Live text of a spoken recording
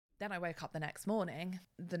Then I woke up the next morning,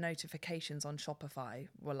 the notifications on Shopify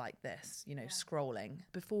were like this, scrolling.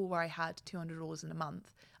 Before, where I had 200 orders in a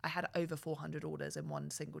month, I had over 400 orders in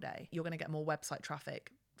one single day. You're going to get more website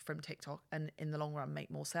traffic from TikTok and in the long run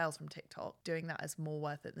make more sales from TikTok. Doing that is more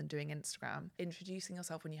worth it than doing Instagram. Introducing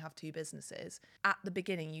yourself when you have two businesses. At the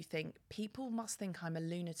beginning, you think people must think I'm a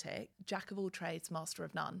lunatic, jack of all trades, master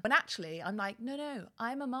of none. When actually I'm like, no,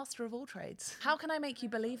 I'm a master of all trades. How can I make you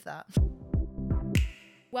believe that?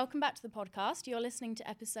 Welcome back to the podcast. You're listening to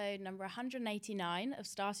episode number 189 of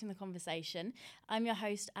Starting the Conversation. I'm your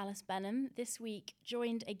host, Alice Benham. This week,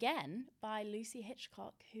 joined again by Lucy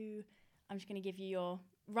Hitchcock, who I'm just going to give you your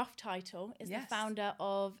rough title, is the founder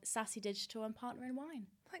of Sassy Digital and Partner in Wine.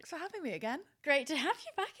 Thanks for having me again. Great to have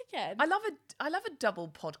you back again. I love a double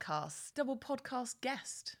podcast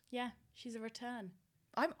guest. Yeah, she's a return.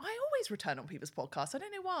 I always return on people's podcasts. I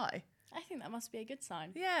don't know why. I think that must be a good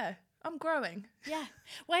sign. Yeah, I'm growing. Yeah.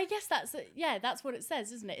 Well, I guess that's what it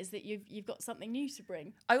says, isn't it? Is that you've got something new to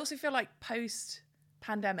bring. I also feel like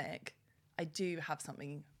post-pandemic, I do have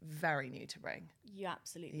something very new to bring. You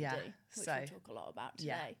absolutely do, which we'll talk a lot about today.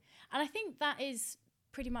 Yeah. And I think that is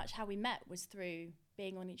pretty much how we met, was through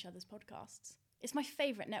being on each other's podcasts. It's my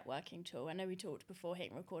favourite networking tool. I know we talked before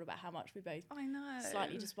hitting record about how much we both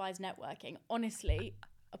slightly despise networking. Honestly,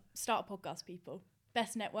 start a podcast, people.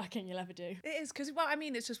 Best networking you'll ever do. It is, because,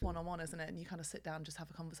 it's just one-on-one, isn't it? And you kind of sit down and just have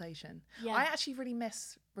a conversation. Yeah. I actually really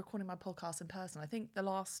miss recording my podcast in person. I think the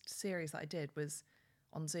last series that I did was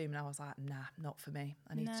on Zoom, and I was like, nah, not for me.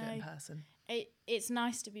 I need to do it in person. It's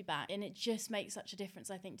nice to be back, and it just makes such a difference,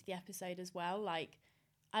 I think, to the episode as well. Like,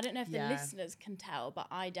 I don't know if the listeners can tell, but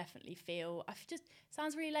I definitely feel,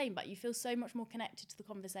 sounds really lame, but you feel so much more connected to the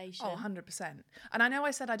conversation. Oh, 100%. And I know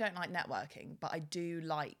I said I don't like networking, but I do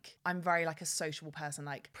I'm very like a sociable person.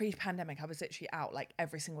 Like pre-pandemic, I was literally out like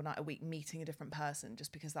every single night a week meeting a different person,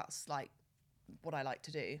 just because that's like what I like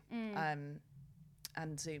to do.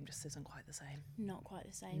 And Zoom just isn't quite the same. Not quite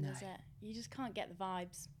the same, is it? You just can't get the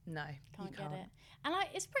vibes. No, can't get it. And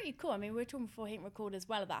it's pretty cool. I mean, we were talking before hitting record as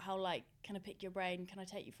well about how, like, can I pick your brain? Can I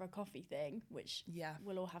take you for a coffee thing? Which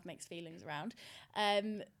we'll all have mixed feelings around.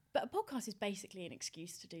 But a podcast is basically an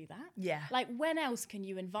excuse to do that. Yeah. Like, when else can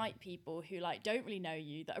you invite people who, like, don't really know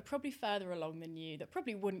you, that are probably further along than you, that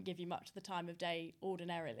probably wouldn't give you much of the time of day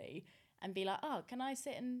ordinarily, and be like, oh, can I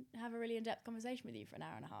sit and have a really in-depth conversation with you for an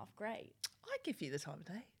hour and a half? Great. I give you the time of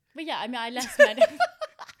day. But yeah, I mean, I less meant.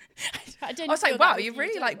 I was like, wow, you're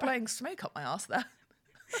really like blowing smoke up my ass there.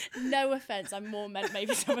 No offence, I'm more meant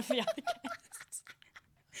maybe some of the other guests.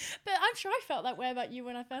 But I'm sure I felt that way about you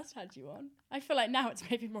when I first had you on. I feel like now it's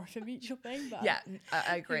maybe more of a mutual thing. But yeah,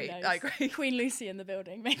 I agree. I agree. Queen Lucy in the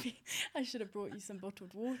building. Maybe I should have brought you some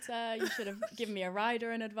bottled water. You should have given me a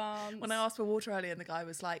rider in advance. When I asked for water earlier and the guy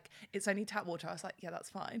was like, it's only tap water, I was like, yeah, that's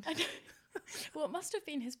fine. Well, it must have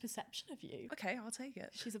been his perception of you. Okay, I'll take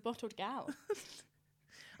it. She's a bottled gal.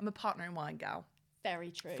 I'm a partner in wine gal.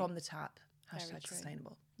 Very true. From the tap. Very #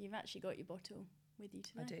 sustainable. You've actually got your bottle with you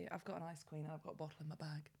today. I do. I've got an Ice Queen and I've got a bottle in my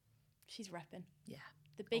bag. She's repping. Yeah.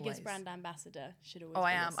 The biggest always. Brand ambassador should always be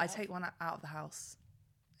I am. yourself. I take one out of the house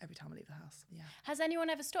every time I leave the house. Yeah. Has anyone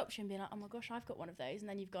ever stopped you and been like, oh my gosh, I've got one of those? And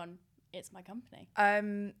then you've gone, it's my company.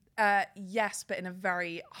 Yes, but in a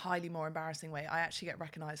very highly more embarrassing way. I actually get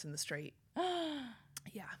recognised in the street.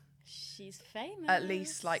 Yeah. She's famous. At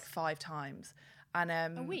least like 5 times. And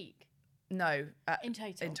a week? No. In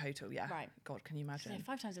total? In total, yeah. Right. God, can you imagine? So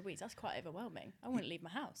 5 times a week, that's quite overwhelming. I wouldn't leave my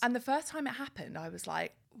house. And the first time it happened, I was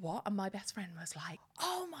like, what? And my best friend was like,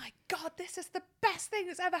 oh my God, this is the best thing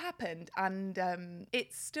that's ever happened. And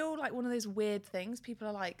it's still like one of those weird things. People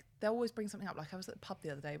are like, they'll always bring something up. Like I was at the pub the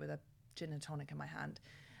other day with a gin and tonic in my hand.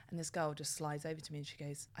 And this girl just slides over to me and she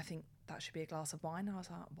goes, I think that should be a glass of wine. And I was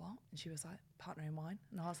like, what? And she was like, partner in wine.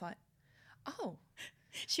 And I was like, oh.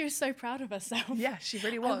 She was so proud of herself. Yeah, she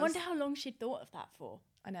really was. I wonder how long she'd thought of that for.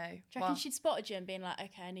 I know. Do you reckon she'd spotted you and been like,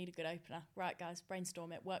 okay, I need a good opener. Right, guys,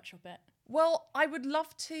 brainstorm it, workshop it. Well, I would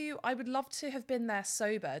love to have been there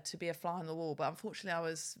sober to be a fly on the wall, but unfortunately I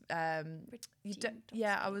was I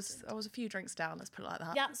was a few drinks down, let's put it like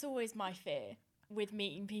that. That's always my fear with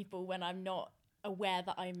meeting people when I'm not aware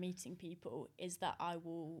that I'm meeting people, is that I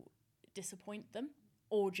will disappoint them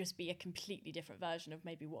or just be a completely different version of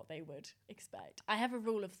maybe what they would expect. I have a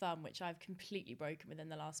rule of thumb, which I've completely broken within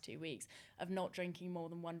the last 2 weeks, of not drinking more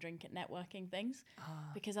than 1 drink at networking things,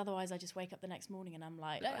 because otherwise I just wake up the next morning and I'm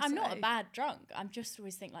like, I'm not a bad drunk. I'm just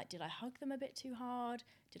always think like, did I hug them a bit too hard?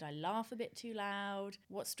 Did I laugh a bit too loud?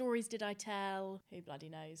 What stories did I tell? Who bloody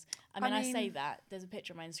knows? I mean, I say that. There's a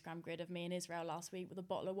picture on my Instagram grid of me in Israel last week with a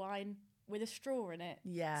bottle of wine with a straw in it.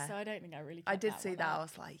 Yeah. So I don't think I really I kept did that see one that. up. I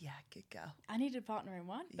was like, yeah, good girl. I needed a partner in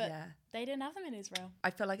one, but Yeah. they didn't have them in Israel. I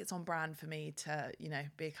feel like it's on brand for me to, you know,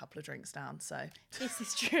 be a couple of drinks down. So This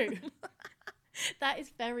is true. That is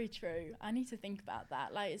very true. I need to think about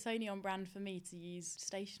that. Like, it's only on brand for me to use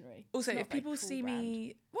stationery. also, It's not if very people cool see brand.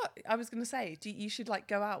 me, what I was going to say, you should like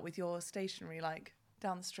go out with your stationery like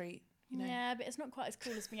down the street, you know? Yeah, but it's not quite as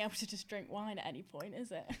cool as being able to just drink wine at any point,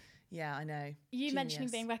 is it? Yeah, I know. You mentioning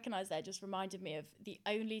Genius. being recognised there just reminded me of the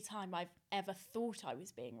only time I've ever thought I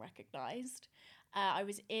was being recognised. I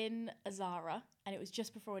was in a Zara, and it was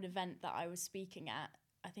just before an event that I was speaking at.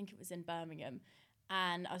 I think it was in Birmingham.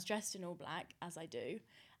 And I was dressed in all black, as I do.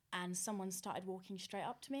 And someone started walking straight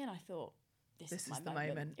up to me, and I thought, this is my the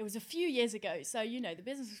moment. It was a few years ago. So, you know, the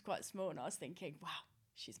business was quite small, and I was thinking, wow,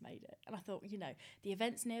 she's made it. And I thought, you know, the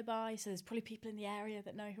event's nearby, so there's probably people in the area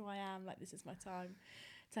that know who I am. Like, this is my time.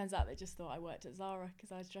 Turns out they just thought I worked at Zara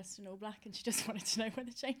because I was dressed in all black, and she just wanted to know where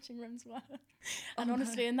the changing rooms were. And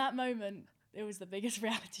honestly, in that moment, it was the biggest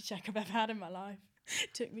reality check I've ever had in my life.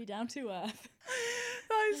 Took me down to earth.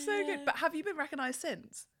 That is so good. But have you been recognised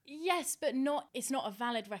since? Yes, but it's not a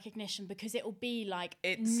valid recognition because it'll be like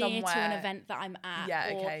It's near to an somewhere- event that I'm at,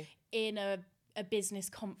 Yeah, or okay. in a business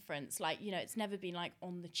conference. Like, you know, it's never been like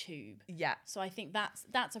on the tube. Yeah. So I think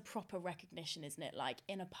that's a proper recognition, isn't it? Like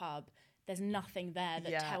in a pub, there's nothing there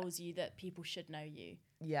that Yeah. tells you that people should know you.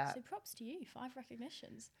 Yeah. So props to you, 5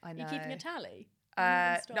 recognitions. I You keeping know. a tally? When are you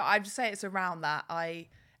gonna stop? No, I'd say it's around that.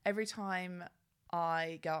 Every time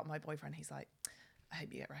I go out with my boyfriend, he's like, I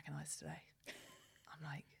hope you get recognised today. I'm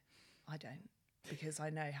like, I don't, because I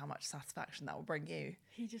know how much satisfaction that will bring you.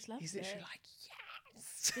 He just loves He's it. literally like,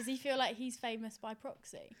 yes. Does he feel like he's famous by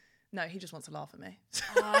proxy? No, he just wants to laugh at me.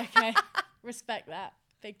 Oh, okay. Respect that.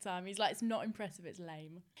 Big time. He's like, it's not impressive, it's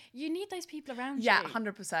lame. You need those people around Yeah, you.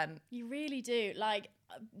 100%. You really do. Like,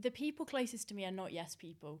 the people closest to me are not yes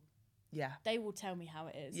people. Yeah. They will tell me how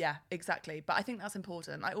it is. Yeah, exactly. But I think that's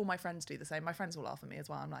important. Like all my friends do the same. My friends will laugh at me as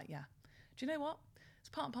well. I'm like, yeah. Do you know what? It's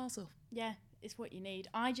part and parcel. Yeah, it's what you need.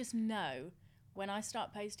 I just know when I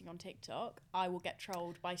start posting on TikTok, I will get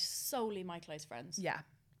trolled by solely my close friends. Yeah.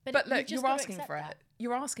 But But you've look, just you're gotta asking accept for that. it.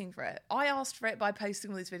 You're asking for it. I asked for it by posting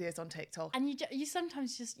all these videos on TikTok. And you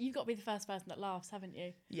sometimes you've got to be the first person that laughs, haven't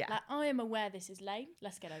you? Yeah. Like, I am aware this is lame.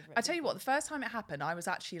 Let's get over it. I tell you what, the first time it happened, I was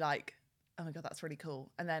actually like, oh my God, that's really cool.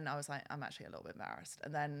 And then I was like, I'm actually a little bit embarrassed.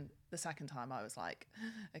 And then the second time I was like,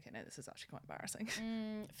 okay, no, this is actually quite embarrassing.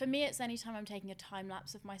 For me, it's any time I'm taking a time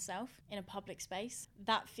lapse of myself in a public space.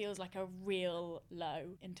 That feels like a real low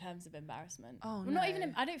in terms of embarrassment. Oh, Well, not no.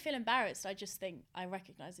 even. I don't feel embarrassed. I just think I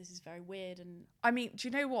recognise this is very weird. And I mean, do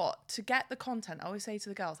you know what? To get the content, I always say to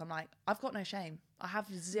the girls, I'm like, I've got no shame. I have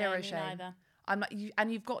zero me shame. neither. I'm like,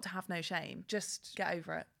 and you've got to have no shame. Just get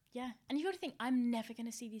over it. Yeah, and you've got to think, I'm never going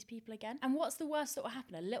to see these people again. And what's the worst that will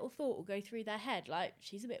happen? A little thought will go through their head, like,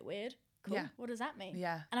 she's a bit weird. Cool. Yeah. What does that mean?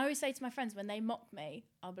 Yeah. And I always say to my friends, when they mock me,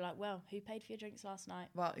 I'll be like, well, who paid for your drinks last night?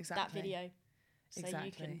 Well, exactly. That video. So you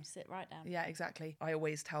Exactly. can sit right down. Yeah, exactly. I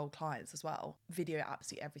always tell clients as well, video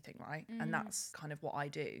absolutely everything, right? And that's kind of what I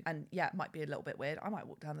do. And yeah, it might be a little bit weird. I might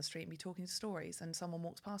walk down the street and be talking to stories and someone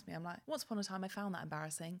walks past me. I'm like, once upon a time I found that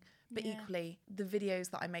embarrassing. But Yeah. equally, the videos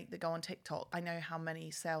that I make that go on TikTok, I know how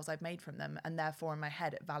many sales I've made from them. And therefore in my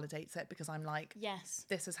head, it validates it because I'm like, Yes.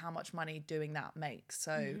 this is how much money doing that makes.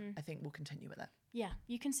 So I think we'll continue with it. Yeah,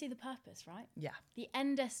 you can see the purpose, right? Yeah. The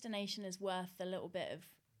end destination is worth a little bit of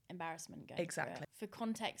embarrassment going through Exactly. it. For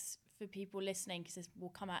context, for people listening, because this will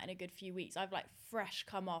come out in a good few weeks, I've like fresh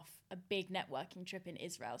come off a big networking trip in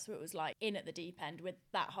Israel. So it was like in at the deep end with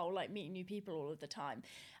that whole like meeting new people all of the time.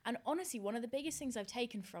 And honestly, one of the biggest things I've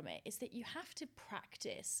taken from it is that you have to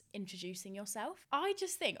practice introducing yourself. I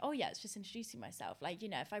just think, oh yeah, it's just introducing myself. Like, you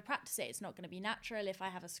know, if I practice it, it's not going to be natural. If I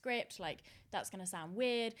have a script, like that's going to sound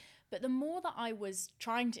weird. But the more that I was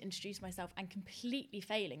trying to introduce myself and completely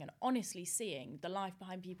failing and honestly seeing the life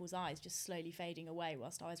behind people's eyes just slowly fading away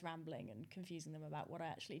whilst I was rambling and confusing them about what I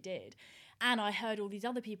actually did. And I heard all these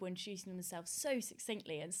other people introducing themselves so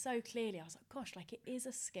succinctly and so clearly. I was like, gosh, like it is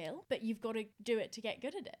a skill, but you've got to do it to get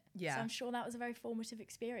good at it. Yeah. So I'm sure that was a very formative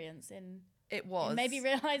experience in It was. maybe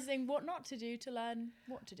realizing what not to do to learn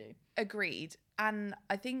what to do. Agreed. And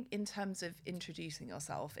I think in terms of introducing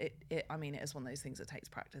yourself, it I mean, it is one of those things that takes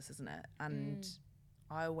practice, isn't it? And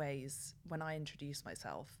I always, when I introduce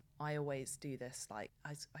myself, I always do this, like,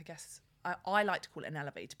 I guess, I like to call it an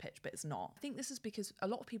elevator pitch, but it's not. I think this is because a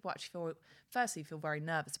lot of people actually feel very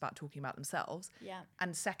nervous about talking about themselves. Yeah.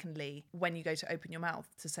 And secondly, when you go to open your mouth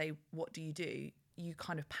to say, what do, you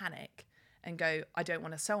kind of panic. and go, I don't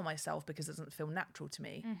want to sell myself because it doesn't feel natural to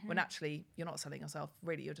me. When actually you're not selling yourself,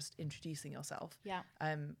 really, you're just introducing yourself. Yeah.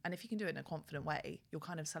 And if you can do it in a confident way, you're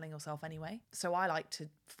kind of selling yourself anyway. So I like to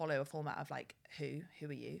follow a format of like, who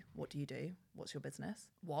are you? What do you do? What's your business?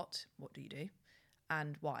 What do you do?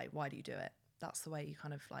 And why do you do it? That's the way you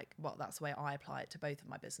kind of like, well, that's the way I apply it to both of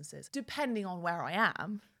my businesses. Depending on where I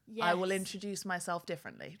am, I will introduce myself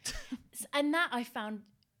differently. And that I found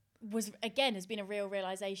has been a real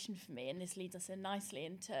realization for me. And this leads us in nicely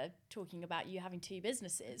into talking about you having two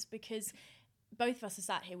businesses, because both of us are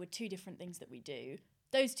sat here with two different things that we do.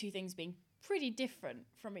 Those two things being pretty different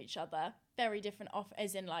from each other, very different off,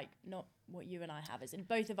 as in like not what you and I have, as in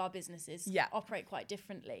both of our businesses operate quite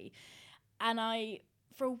differently. And I,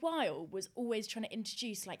 for a while, was always trying to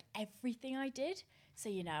introduce like everything I did. So,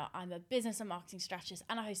 you know, I'm a business and marketing strategist,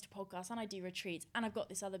 and I host a podcast, and I do retreats, and I've got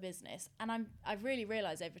this other business. And I've really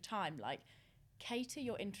realized over time, like, cater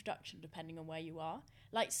your introduction depending on where you are.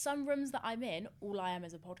 Like, some rooms that I'm in, all I am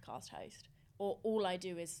is a podcast host, or all I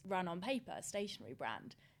do is run on paper, a stationery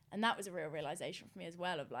brand. And that was a real realization for me as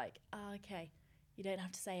well of like, okay, you don't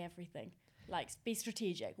have to say everything. Like, be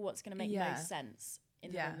strategic. What's going to make most sense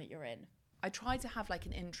in the room that you're in? I try to have like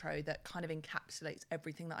an intro that kind of encapsulates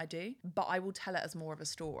everything that I do, but I will tell it as more of a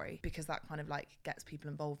story because that kind of like gets people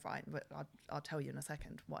involved, right? But I'll tell you in a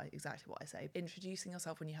second exactly what I say. Introducing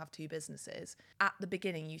yourself when you have two businesses. At the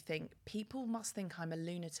beginning, you think people must think I'm a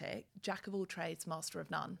lunatic, jack of all trades, master of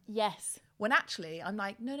none. Yes. When actually I'm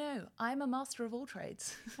like, no, I'm a master of all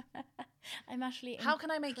trades. I'm actually How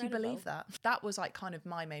can I make you believe that? That was like kind of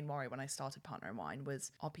my main worry when I started Partner in Wine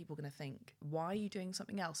was, are people going to think, why are you doing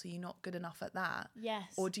something else? Are you not good enough at that?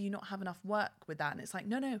 Yes. Or do you not have enough work with that? And it's like,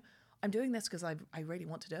 no, I'm doing this because I really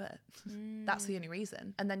want to do it. That's the only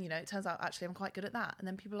reason. And then, you know, it turns out actually I'm quite good at that. And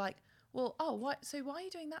then people are like, well, so why are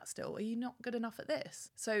you doing that still? Are you not good enough at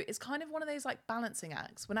this? So it's kind of one of those like balancing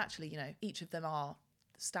acts when actually, you know, each of them are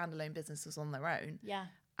standalone businesses on their own. Yeah.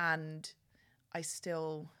 And I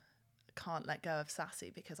still can't let go of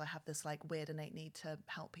Sassy because I have this like weird innate need to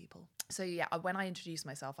help people. So yeah, when I introduce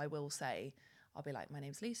myself, I will say, I'll be like, my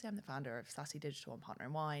name's Lucy, I'm the founder of Sassy Digital and Partner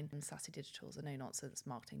in Wine. And Sassy Digital is a no-nonsense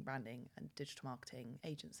marketing, branding and digital marketing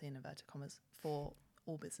agency in inverted commas for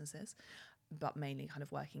all businesses, but mainly kind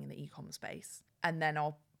of working in the e-com space. And then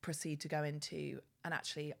I'll proceed to go into, and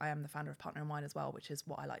actually I am the founder of Partner in Wine as well, which is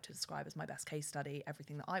what I like to describe as my best case study,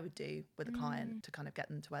 everything that I would do with a client to kind of get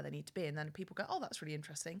them to where they need to be. And then people go, oh, that's really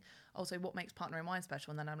interesting. Also, what makes Partner in Wine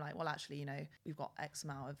special? And then I'm like, well, actually, you know, we've got X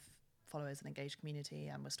amount of followers and engaged community,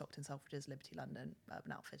 and we're Stockton Selfridges, Liberty London,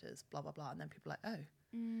 Urban Outfitters, blah, blah, blah. And then people are like,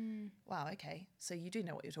 oh, wow, okay. So you do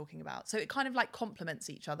know what you're talking about. So it kind of like complements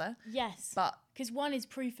each other. Yes. But because one is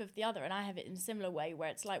proof of the other. And I have it in a similar way where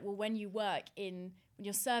it's like, well, when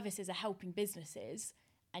your services are helping businesses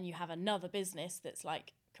and you have another business that's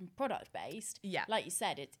like product based, like you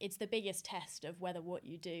said, it's the biggest test of whether what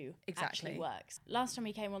you do actually works. Last time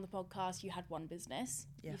we came on the podcast, you had one business.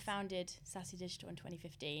 You founded Sassy Digital in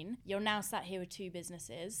 2015. You're now sat here with two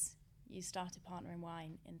businesses. You started Partner in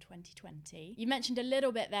Wine in 2020. You mentioned a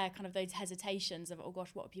little bit there, kind of those hesitations of, oh gosh,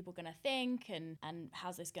 what are people going to think? And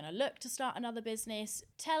how's this going to look to start another business?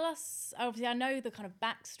 Tell us, obviously I know the kind of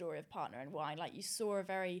backstory of Partner in Wine, like you saw a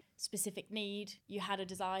very specific need, you had a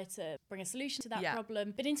desire to bring a solution to that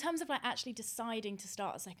problem. But in terms of like actually deciding to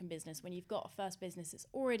start a second business when you've got a first business that's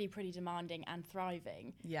already pretty demanding and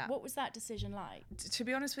thriving, what was that decision like? To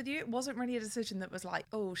be honest with you, it wasn't really a decision that was like,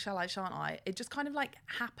 oh, shall I, shan't I? It just kind of like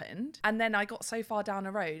happened. And then I got so far down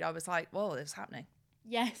the road, I was like, well, it's happening.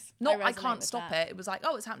 Yes. I can't stop it. It was like,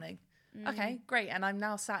 oh, it's happening. Okay, great. And I'm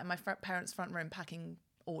now sat in my parents' front room packing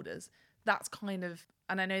orders. That's kind of,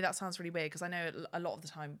 and I know that sounds really weird because I know a lot of the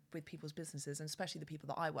time with people's businesses, and especially the people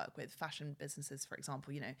that I work with, fashion businesses, for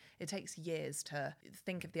example, you know, it takes years to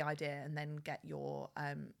think of the idea and then get your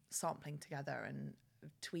sampling together and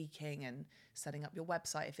tweaking and setting up your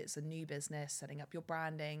website if it's a new business, setting up your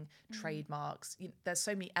branding, trademarks. There's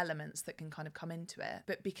so many elements that can kind of come into it.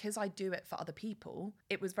 But because I do it for other people,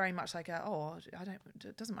 it was very much like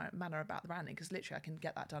it doesn't matter about the branding because literally I can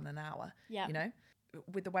get that done in an hour. You know,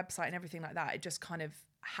 with the website and everything like that, it just kind of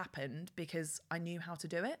happened because I knew how to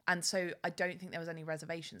do it. And so I don't think there was any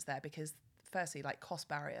reservations there because firstly, like cost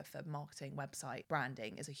barrier for marketing, website,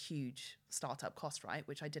 branding is a huge startup cost, right?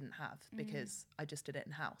 Which I didn't have because I just did it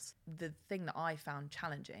in-house. The thing that I found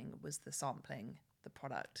challenging was the sampling, the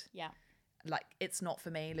product. Yeah. Like it's not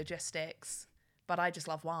for me, logistics, but I just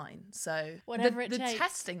love wine. So whatever the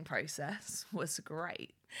testing process was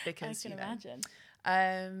great because I can imagine.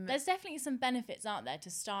 There's definitely some benefits, aren't there, to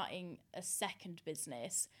starting a second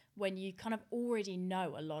business when you kind of already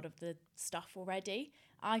know a lot of the stuff already.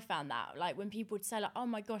 I found that, like, when people would say, like, oh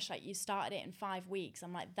my gosh, like, you started it in 5 weeks,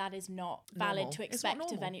 I'm like, that is not valid Normal. to It's not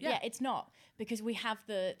expect of normal. any. Yeah. Yeah, it's not, because we have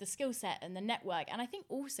the skill set and the network, and I think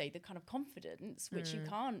also the kind of confidence, which you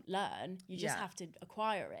can't learn, you just Yeah. have to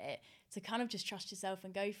acquire it, to kind of just trust yourself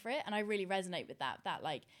and go for it. And I really resonate with that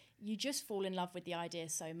like, you just fall in love with the idea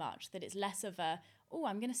so much that it's less of a, oh,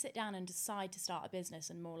 I'm going to sit down and decide to start a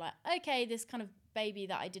business, and more like, okay, this kind of baby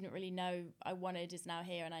that I didn't really know I wanted is now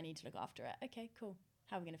here and I need to look after it. Okay, cool.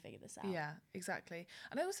 How are we going to figure this out? Yeah, exactly.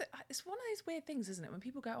 And I also, it's one of those weird things, isn't it? When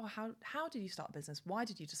people go, oh, how did you start a business? Why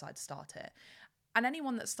did you decide to start it? And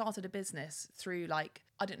anyone that started a business through, like,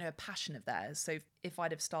 I don't know, a passion of theirs. So if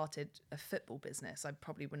I'd have started a football business, I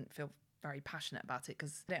probably wouldn't feel very passionate about it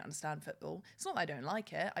because I don't understand football. It's not that I don't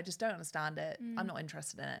like it. I just don't understand it. I'm not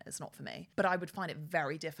interested in it. It's not for me. But I would find it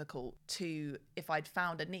very difficult to, if I'd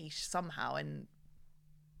found a niche somehow in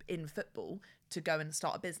football, to go and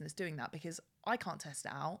start a business doing that, because I can't test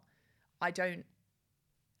it out. I don't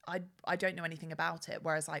know anything about it.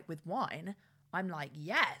 Whereas, like, with wine, I'm like,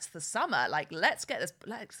 yes, the summer, like, let's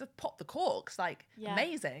pop the corks, like, Yeah.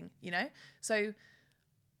 amazing, you know? So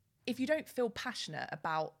if you don't feel passionate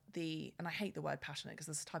about and I hate the word passionate because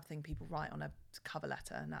it's the type of thing people write on a cover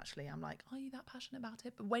letter, and actually I'm like, are you that passionate about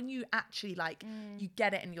it? But when you actually, like, you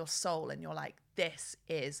get it in your soul and you're like, this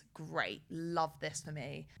is great, love this for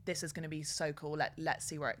me, this is going to be so cool, let's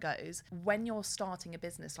see where it goes. When you're starting a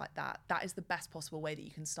business like that, that is the best possible way that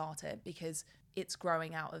you can start it, because it's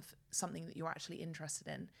growing out of something that you're actually interested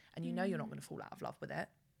in, and you know you're not going to fall out of love with it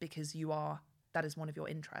because that is one of your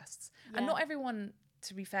interests. Yeah. And not everyone,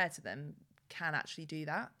 to be fair to them, can actually do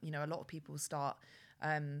that. You know, a lot of people start,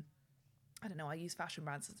 I don't know, I use fashion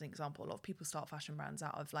brands as an example. A lot of people start fashion brands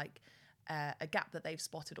out of, like, a gap that they've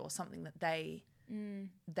spotted or something that they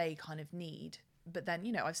kind of need. But then,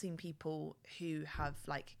 you know, I've seen people who have,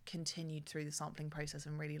 like, continued through the sampling process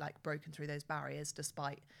and really, like, broken through those barriers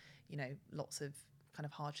despite, you know, lots of kind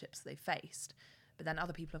of hardships they faced. But then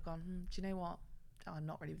other people have gone, do you know what? I'm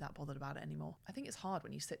not really that bothered about it anymore. I think it's hard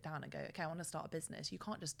when you sit down and go, okay, I want to start a business. You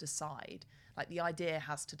can't just decide. Like, the idea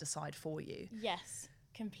has to decide for you. Yes,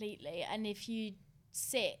 completely. And if you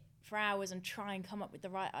sit for hours and try and come up with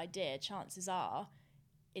the right idea, chances are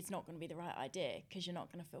it's not going to be the right idea, because you're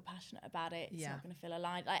not going to feel passionate about it. It's not going to feel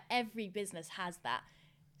aligned. Like, every business has that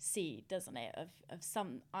seed, doesn't it, of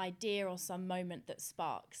some idea or some moment that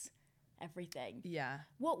sparks everything. Yeah.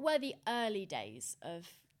 What were the early days of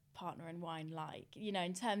Partner in Wine like, you know,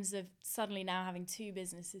 in terms of suddenly now having 2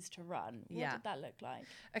 businesses to run? What did that look like?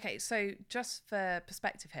 Okay, so just for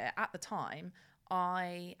perspective here, at the time,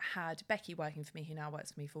 I had Becky working for me, who now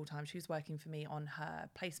works for me full time. She was working for me on her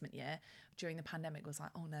placement year during the pandemic. Was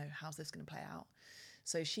like, oh no, how's this going to play out?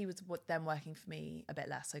 So she was then working for me a bit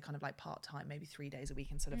less, so kind of like part-time, maybe 3 days a week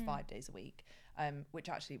instead of 5 days a week, which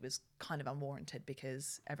actually was kind of unwarranted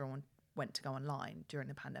because everyone went to go online during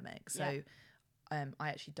the pandemic. So I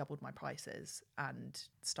actually doubled my prices and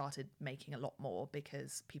started making a lot more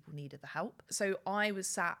because people needed the help. So I was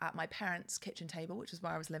sat at my parents' kitchen table, which is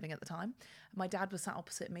where I was living at the time. My dad was sat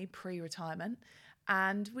opposite me pre-retirement,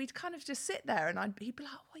 and we'd kind of just sit there, and he'd be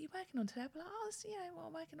like, what are you working on today? I'd be like, oh, you know, what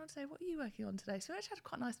I'm working on today. What are you working on today? So we actually had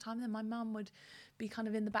quite a nice time. Then my mum would be kind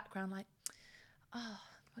of in the background like, oh,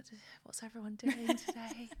 what's everyone doing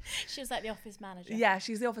today? She was like the office manager. Yeah,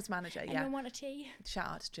 she's the office manager. Anyone want a tea? Shout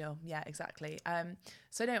out to Jill. Yeah, exactly.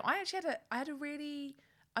 So no, I had a really,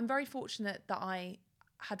 I'm very fortunate that I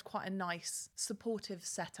had quite a nice supportive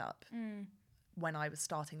setup when I was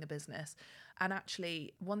starting the business. And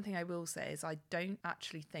actually, one thing I will say is I don't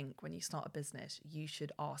actually think when you start a business, you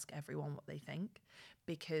should ask everyone what they think,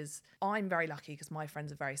 because I'm very lucky because my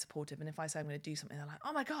friends are very supportive. And if I say I'm going to do something, they're like,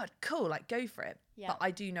 oh my God, cool, like go for it. Yeah. But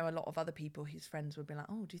I do know a lot of other people whose friends would be like,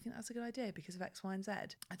 oh, do you think that's a good idea because of X, Y, and Z?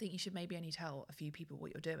 I think you should maybe only tell a few people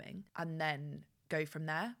what you're doing and then go from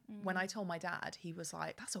there. When I told my dad, he was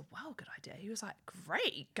like, that's a well good idea. He was like,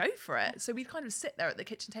 great, go for it. So we'd kind of sit there at the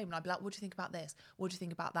kitchen table and I'd be like, what do you think about this? What do you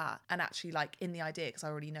think about that? And actually, like, in the idea, because I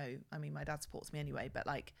already know, I mean, my dad supports me anyway, but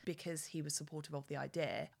like, because he was supportive of the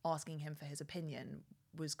idea, asking him for his opinion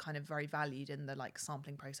was kind of very valued in the like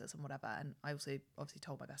sampling process and whatever. And I also obviously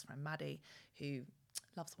told my best friend Maddie, who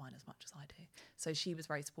loves wine as much as I do, so she was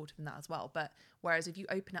very supportive in that as well. But whereas if you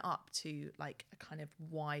open it up to like a kind of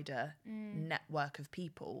wider network of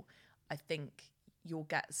people, I think you'll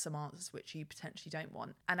get some answers which you potentially don't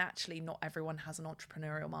want. And actually, not everyone has an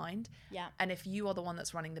entrepreneurial mind. Yeah. And if you are the one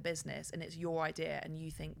that's running the business and it's your idea and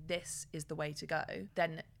you think this is the way to go,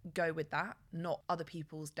 then go with that, not other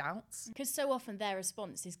people's doubts. Because so often their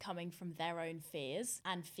response is coming from their own fears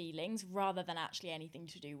and feelings rather than actually anything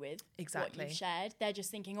to do with what you've shared. They're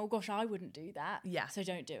just thinking, oh gosh, I wouldn't do that. Yeah. So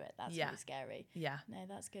don't do it. That's really scary. Yeah. No,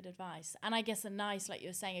 that's good advice. And I guess a nice, like you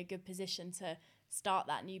were saying, a good position to start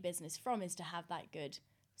that new business from is to have that good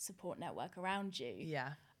support network around you.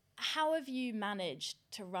 Yeah. How have you managed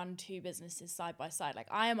to run two businesses side by side? Like,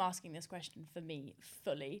 I am asking this question for me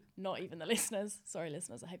fully, not even the listeners. Sorry,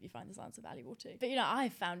 listeners, I hope you find this answer valuable too. But,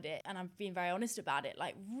 I've found it, and I'm being very honest about it,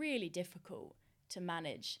 like really difficult to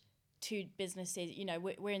manage two businesses.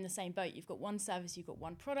 We're in the same boat. You've got one service, you've got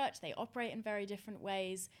one product. They operate in very different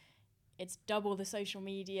ways. It's double the social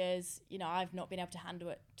medias. I've not been able to handle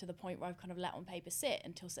it to the point where I've kind of let on paper sit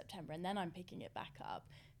until September, and then I'm picking it back up.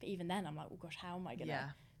 But even then, I'm like, oh gosh, how am I going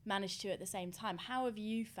to manage two at the same time? How have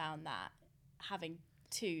you found that, having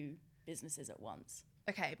two businesses at once?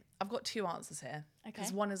 Okay, I've got two answers here. Okay.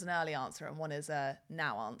 Because one is an early answer and one is a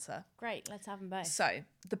now answer. Great, let's have them both. So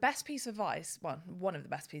the best piece of advice, one of the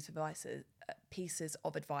best pieces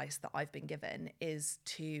of advice that I've been given is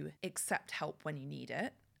to accept help when you need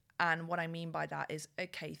it. And what I mean by that is,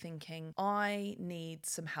 okay, thinking, I need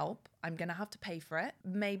some help. I'm going to have to pay for it.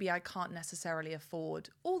 Maybe I can't necessarily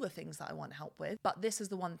afford all the things that I want help with, but this is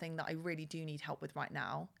the one thing that I really do need help with right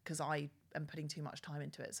now because I am putting too much time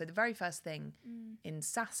into it. So the very first thing in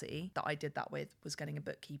Sassy that I did that with was getting a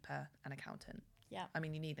bookkeeper and accountant. Yeah. I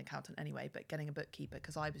mean, you need an accountant anyway, but getting a bookkeeper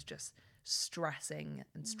because I was just stressing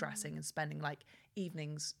and spending like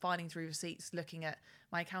evenings filing through receipts, looking at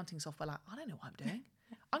my accounting software like, I don't know what I'm doing.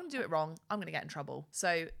 I'm going to do it wrong. I'm going to get in trouble.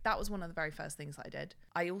 So that was one of the very first things that I did.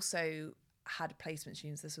 I also had placement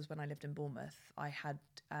students. This was when I lived in Bournemouth. I had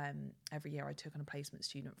every year I took on a placement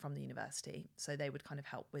student from the university. So they would kind of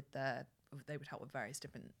help with various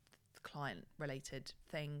different client related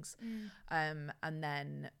things. And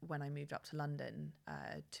then when I moved up to London,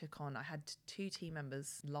 I had 2 team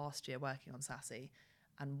members last year working on Sassy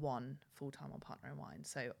and 1 full-time on Partner in Wine.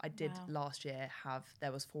 So I did last year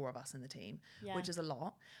there was 4 of us in the team, which is a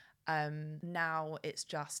lot. Now it's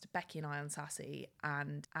just Becky and I on Sassy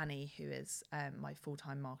and Annie, who is my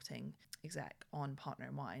full-time marketing exec on Partner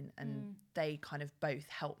in Wine, and they kind of both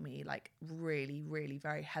help me like really, really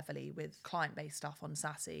very heavily with client-based stuff on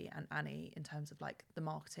Sassy, and Annie in terms of like the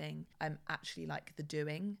marketing, actually like the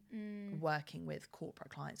doing, working with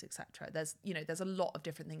corporate clients, etc. There's a lot of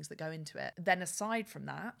different things that go into it. Then aside from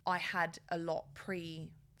that, I had a lot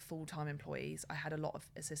full-time employees. I had a lot of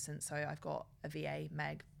assistants. So I've got a VA,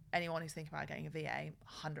 Meg. Anyone who's thinking about getting a VA,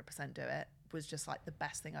 100% do it. Was just like the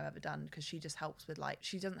best thing I've ever done because she just helps with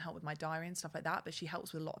she doesn't help with my diary and stuff like that, but she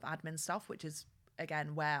helps with a lot of admin stuff, which is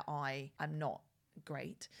again where I am not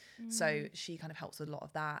great. So she kind of helps with a lot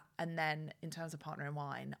of that. And then in terms of Partner in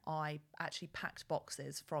Wine, I actually packed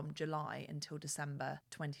boxes from July until December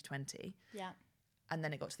 2020. Yeah. And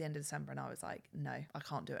then it got to the end of December and I was like, no, I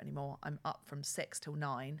can't do it anymore. I'm up from 6 till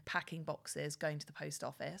 9, packing boxes, going to the post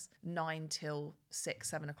office, 9 till 6,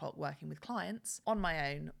 7 o'clock working with clients on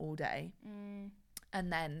my own all day. And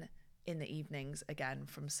then in the evenings, again,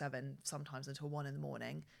 from 7 sometimes until 1 in the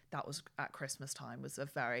morning, that was at Christmas time, was a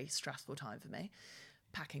very stressful time for me.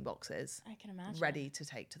 Packing boxes, I can imagine, ready to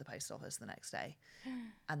take to the post office the next day.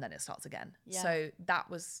 And then it starts again. Yeah. So that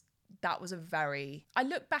was I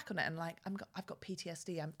look back on it and like I've got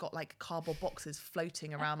PTSD. I've got like cardboard boxes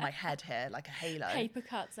floating around my head here like a halo. Paper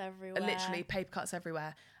cuts everywhere. Literally paper cuts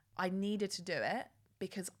everywhere. I needed to do it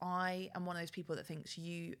because I am one of those people that thinks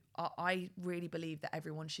I really believe that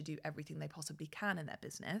everyone should do everything they possibly can in their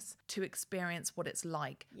business to experience what it's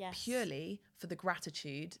like, purely for the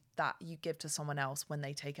gratitude that you give to someone else when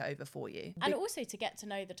they take it over for you. And also to get to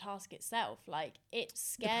know the task itself. Like, it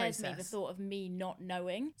scares me, the thought of me not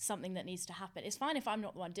knowing something that needs to happen. It's fine if I'm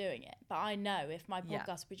not the one doing it, but I know if my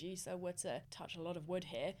podcast producer were to, touch a lot of wood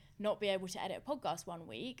here, not be able to edit a podcast one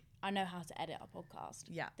week, I know how to edit a podcast.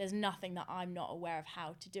 Yeah. There's nothing that I'm not aware of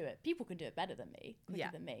how to do it. People can do it better than me, quicker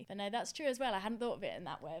than me. But no, that's true as well. I hadn't thought of it in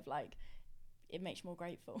that way of like, it makes you more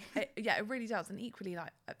grateful. It really does. And equally,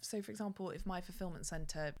 like, so for example, if my fulfillment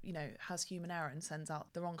center, has human error and sends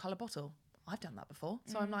out the wrong color bottle, I've done that before.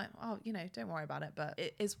 So I'm like, oh, don't worry about it. But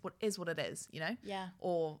it is what it is, Yeah.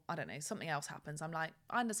 Or I don't know, something else happens. I'm like,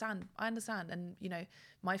 I understand. And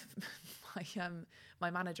my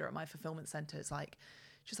manager at my fulfillment center is like,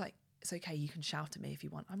 she's like, it's okay, you can shout at me if you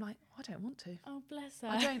want. I'm like, I don't want to. Oh, bless her.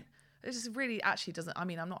 I don't. It just really actually doesn't. I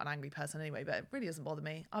mean, I'm not an angry person anyway, but it really doesn't bother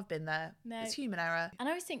me. I've been there. No. It's human error. And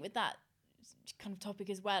I always think with that, kind of topic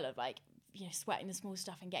as well of like, you know, sweating the small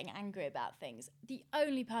stuff and getting angry about things, the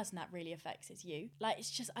only person that really affects is you. Like, it's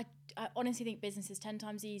just, I honestly think business is 10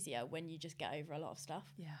 times easier when you just get over a lot of stuff.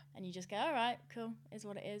 Yeah. And you just go, all right, cool, is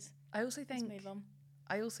what it is. I also think, Let's move on.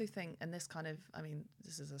 and this kind of, I mean,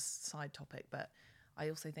 this is a side topic, but I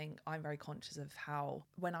also think I'm very conscious of how,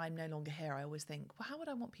 when I'm no longer here, I always think, well, how would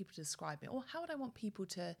I want people to describe me? Or how would I want people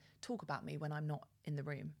to talk about me when I'm not in the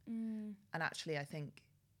room? And actually, I think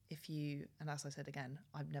if you, and as I said again,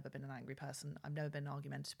 I've never been an angry person. I've never been an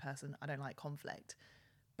argumentative person. I don't like conflict.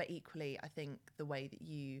 But equally, I think the way that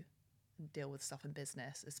you deal with stuff in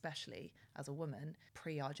business, especially as a woman,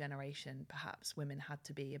 pre our generation, perhaps women had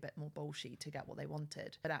to be a bit more bullshit to get what they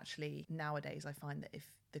wanted. But actually, nowadays, I find that if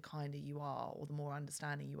the kinder you are, or the more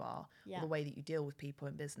understanding you are, or the way that you deal with people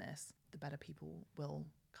in business, the better people will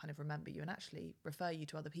kind of remember you and actually refer you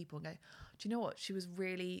to other people and go, do you know what? She was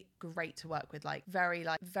really great to work with,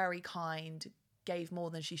 very kind, gave more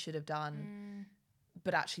than she should have done,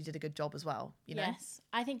 but actually did a good job as well, you know? Yes.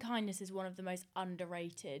 I think kindness is one of the most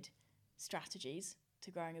underrated strategies to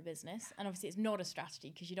growing a business. And obviously it's not a strategy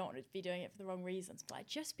because you don't want to be doing it for the wrong reasons, but like,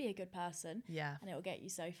 just be a good person. Yeah. And it will get you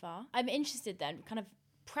so far. I'm interested then, kind of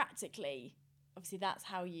practically, obviously that's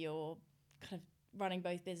how you're kind of running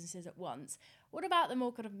both businesses at once. What about the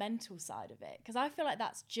more kind of mental side of it? Because I feel like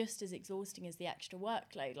that's just as exhausting as the extra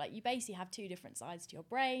workload. Like, you basically have two different sides to your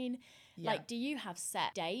brain. Yeah. Like, do you have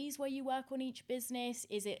set days where you work on each business?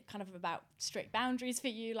 Is it kind of about strict boundaries for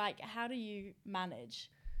you? Like, how do you manage?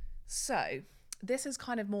 So this is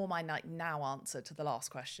kind of more my now answer to the last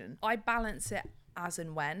question. I balance it as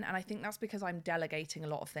and when, and I think that's because I'm delegating a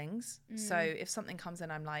lot of things. So if something comes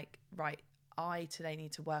in, I'm like, right, I today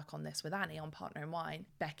need to work on this with Annie on Partner in Wine.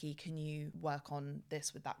 Becky, can you work on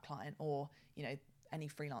this with that client? Or, you know, any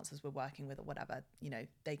freelancers we're working with or whatever, you know,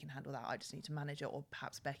 they can handle that. I just need to manage it. Or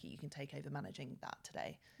perhaps Becky, you can take over managing that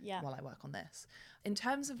today while I work on this. In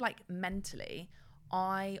terms of like mentally,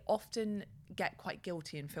 I often get quite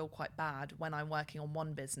guilty and feel quite bad when I'm working on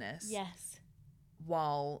one business. Yes.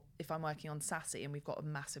 While if I'm working on Sassy and we've got a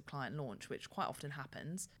massive client launch, which quite often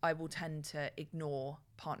happens, I will tend to ignore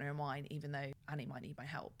Partner in Wine, even though Annie might need my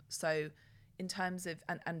help. So in terms of,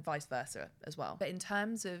 and vice versa as well. But in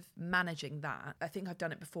terms of managing that, I think I've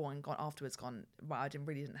done it before and gone, well, I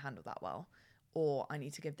really didn't handle that well. Or I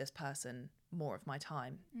need to give this person more of my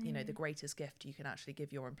time. You know, the greatest gift you can actually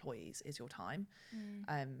give your employees is your time.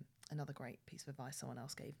 Another great piece of advice someone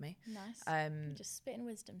else gave me. Nice. Just spitting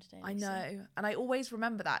wisdom today, Lucy. I know. And I always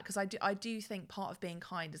remember that because I do think part of being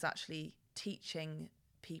kind is actually teaching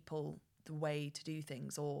people the way to do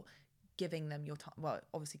things, or giving them your time. Well,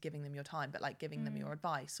 obviously giving them your time, but like giving them your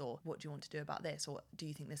advice, or what do you want to do about this? Or do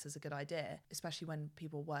you think this is a good idea? Especially when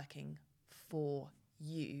people are working for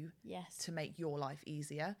you to make your life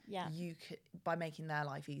easier. You could, by making their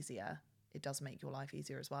life easier, it does make your life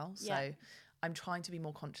easier as well. So I'm trying to be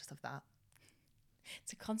more conscious of that.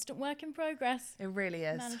 It's a constant work in progress. It really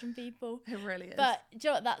is. Managing people. It really is. But do you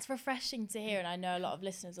know what? That's refreshing to hear, and I know a lot of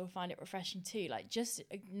listeners will find it refreshing too. Like, just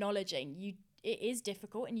acknowledging it is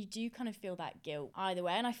difficult, and you do kind of feel that guilt either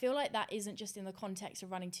way. And I feel like that isn't just in the context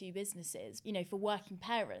of running two businesses. You know, for working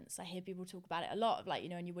parents, I hear people talk about it a lot of like, you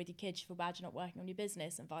know, when you're with your kids, you feel bad you're not working on your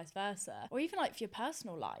business, and vice versa. Or even like for your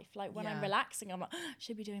personal life, like when I'm relaxing, I'm like, oh,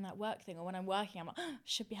 should be doing that work thing. Or when I'm working, I'm like, oh,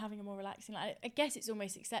 should be having a more relaxing. Like, I guess it's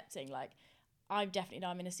almost accepting. Like, I definitely know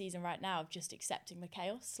I'm in a season right now of just accepting the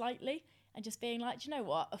chaos slightly and just being like, do you know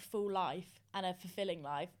what? A full life and a fulfilling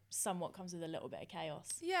life somewhat comes with a little bit of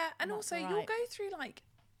chaos. Yeah, and also you'll go through like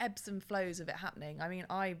ebbs and flows of it happening. I mean,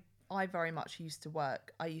 I very much used to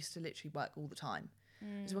work. I used to literally work all the time.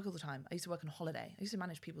 I used to work all the time. I used to work on holiday. I used to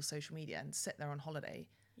manage people's social media and sit there on holiday.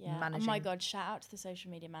 Yeah. Managing. Oh my God, shout out to the social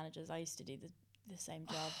media managers. I used to do the same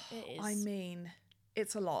job. It is. I mean,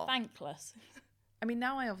 it's a lot. Thankless. I mean,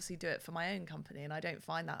 now I obviously do it for my own company and I don't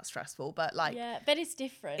find that stressful, but like... Yeah, but it's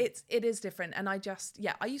different. It is different. And I used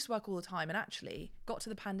to work all the time, and actually got to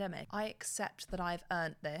the pandemic. I accept that I've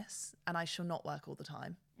earned this and I shall not work all the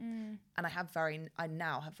time. And I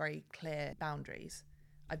now have very clear boundaries.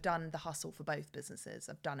 I've done the hustle for both businesses.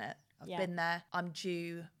 I've done it. I've been there. I'm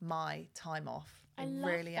due my time off. I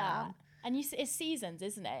really am. And it's seasons,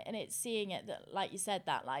 isn't it? And it's seeing it that, like you said,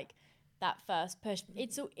 that like... that first push,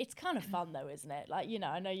 it's kind of fun though, isn't it? Like, you know,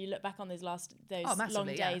 I know you look back on those long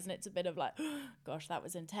days and it's a bit of like, oh, gosh, that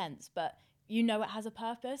was intense, but you know it has a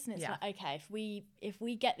purpose, and it's like, okay, if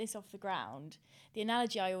we get this off the ground, the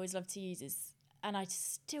analogy I always love to use is and I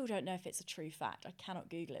still don't know if it's a true fact. I cannot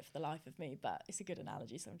Google it for the life of me, but it's a good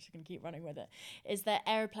analogy, so I'm just going to keep running with it, is that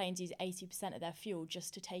aeroplanes use 80% of their fuel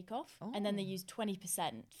just to take off, and then they use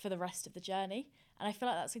 20% for the rest of the journey. And I feel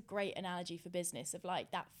like that's a great analogy for business, of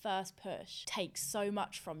like that first push takes so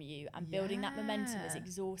much from you, and building that momentum is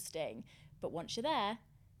exhausting. But once you're there,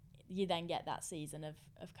 you then get that season of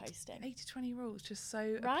coasting. 80-20 rules, just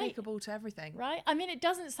so applicable to everything. Right? I mean, it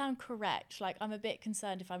doesn't sound correct. Like, I'm a bit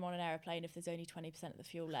concerned if I'm on an aeroplane if there's only 20% of the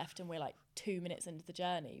fuel left and we're like 2 minutes into the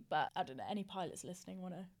journey. But I don't know, any pilots listening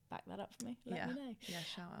want to back that up for me? Let me know. Yeah,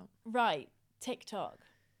 shout out. Right, TikTok.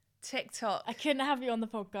 I couldn't have you on the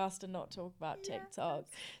podcast and not talk about TikTok.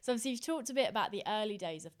 So obviously you've talked a bit about the early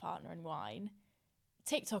days of Partner in Wine.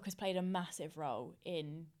 TikTok has played a massive role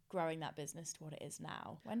in growing that business to what it is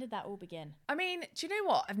now. When did that all begin? I mean, do you know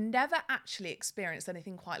what? I've never actually experienced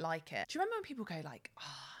anything quite like it. Do you remember when people go like,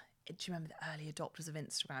 do you remember the early adopters of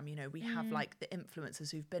Instagram? You know, we have like the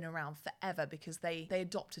influencers who've been around forever because they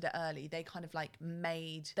adopted it early. They kind of like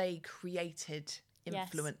they created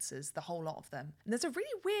influencers, the whole lot of them. And there's a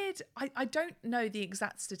really weird, I don't know the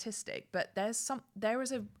exact statistic, but there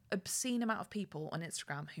is a obscene amount of people on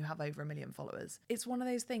Instagram who have over 1 million followers. It's one of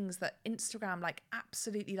those things that Instagram like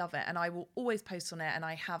absolutely love it, and I will always post on it, and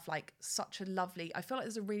I have like such a lovely, I feel like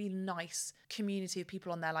there's a really nice community of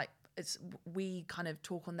people on there. Like we kind of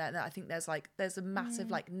talk on there, and I think there's a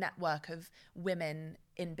massive like network of women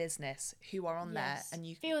in business who are on there, and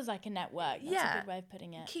you feels like a network. That's a good way of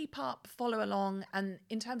putting it. Keep up, follow along. And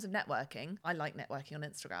in terms of networking, I like networking on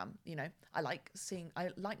Instagram. You know, I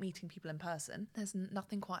like meeting people in person. There's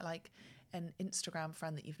nothing quite like an Instagram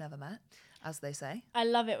friend that you've never met, as they say. I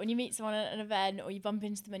love it when you meet someone at an event or you bump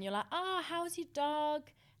into them and you're like, how's your dog?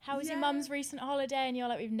 How was your mum's recent holiday? And you're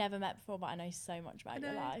like, we've never met before, but I know so much about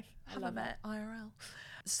your life. I haven't met IRL.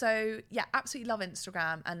 So yeah, absolutely love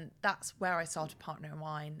Instagram, and that's where I started Partner in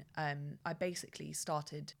Wine. I basically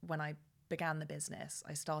started when I began the business.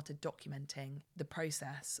 I started documenting the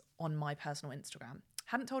process on my personal Instagram.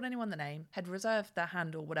 Hadn't told anyone the name, had reserved their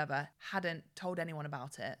handle, whatever. Hadn't told anyone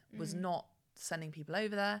about it. Was not sending people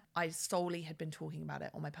over there. I solely had been talking about it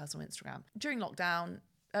on my personal Instagram during lockdown.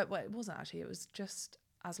 Well, it wasn't actually. It was just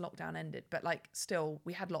as lockdown ended, but like still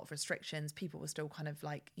we had a lot of restrictions. People were still kind of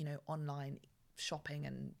like, you know, online shopping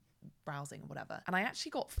and browsing and whatever. And I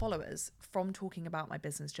actually got followers from talking about my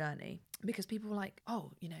business journey, because people were like,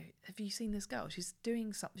 oh, you know, have you seen this girl? She's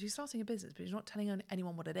doing something, she's starting a business, but she's not telling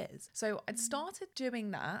anyone what it is. So I'd started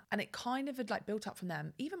doing that, and it kind of had like built up from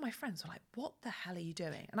them. Even my friends were like, what the hell are you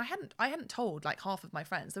doing? And I hadn't told like half of my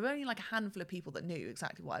friends. There were only like a handful of people that knew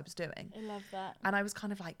exactly what I was doing. I love that. And I was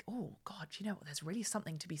kind of like, oh God, you know what? There's really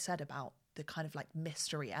something to be said about the kind of like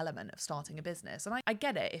mystery element of starting a business. And I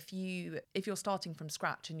get it if you're starting from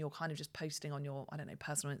scratch and you're kind of just posting on your, I don't know,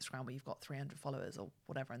 personal Instagram where you've got 300 followers or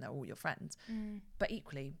whatever and they're all your friends. But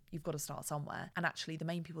equally, you've got to start somewhere. And actually the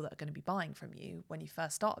main people that are going to be buying from you when you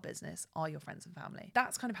first start a business are your friends and family.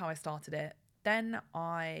 That's kind of how I started it. Then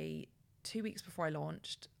 2 weeks before I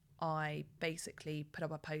launched, I basically put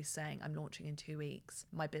up a post saying I'm launching in 2 weeks.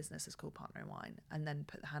 My business is called Partner in Wine, and then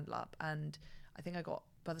put the handle up. And I think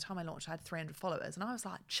by the time I launched, I had 300 followers, and I was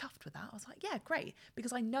like chuffed with that. I was like, yeah, great,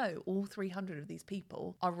 because I know all 300 of these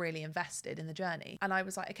people are really invested in the journey. And I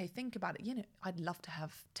was like, okay, think about it. You know, I'd love to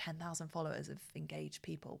have 10,000 followers of engaged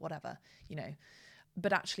people, whatever, you know.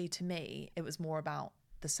 But actually, to me, it was more about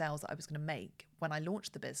the sales that I was going to make when I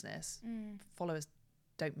launched the business. Followers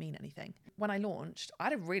don't mean anything. When I launched, I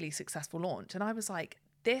had a really successful launch, and I was like,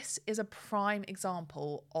 this is a prime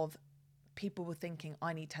example of people were thinking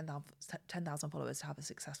I need 10,000 followers to have a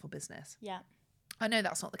successful business. Yeah. I know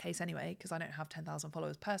that's not the case anyway, because I don't have 10,000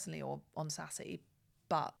 followers personally or on Sassy,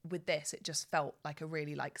 but with this, it just felt like a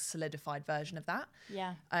really like solidified version of that.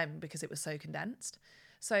 Yeah. Because it was so condensed.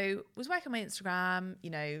 So was working on my Instagram, you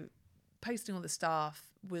know, posting all the stuff,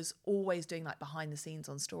 was always doing like behind the scenes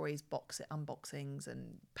on stories, unboxings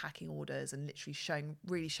and packing orders, and literally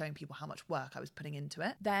showing people how much work I was putting into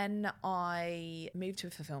it. Then I moved to a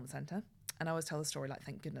fulfillment center. And I always tell the story like,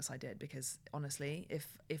 thank goodness I did, because honestly,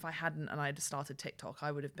 if I hadn't and I'd started TikTok,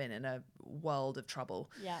 I would have been in a world of trouble.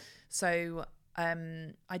 Yeah. So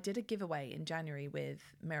I did a giveaway in January with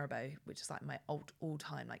Mirabeau, which is like my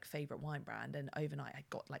all-time like favorite wine brand, and overnight I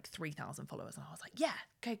got like 3,000 followers, and I was like, yeah,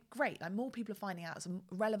 okay, great, like more people are finding out. It's a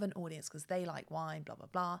relevant audience because they like wine, blah blah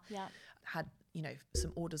blah. Yeah. Had, you know,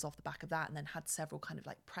 some orders off the back of that, and then had several kind of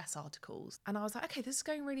like press articles, and I was like, okay, this is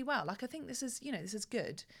going really well, like I think this is, you know, this is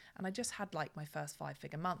good. And I just had like my first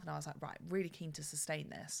 5-figure month, and I was like, right, really keen to sustain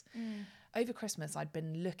this. Over Christmas I'd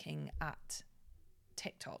been looking at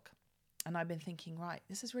TikTok, And I've been thinking, right,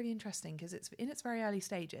 this is really interesting because it's in its very early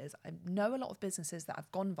stages. I know a lot of businesses that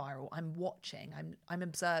have gone viral. I'm watching, I'm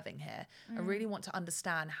observing here. I really want to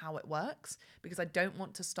understand how it works because I don't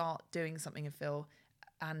want to start doing something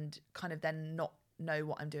and kind of then not know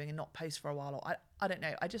what I'm doing and not post for a while. Or I don't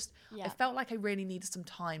know. I felt like I really needed some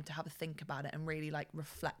time to have a think about it and really like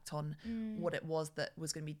reflect on what it was that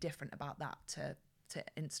was going to be different about that to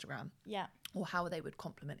Instagram. Yeah. Or how they would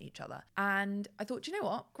complement each other. And I thought, do you know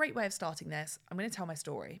what? Great way of starting this. I'm going to tell my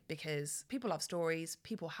story because people love stories.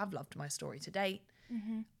 People have loved my story to date.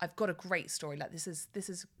 I've got a great story. Like this is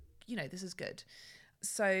good.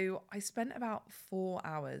 So I spent about 4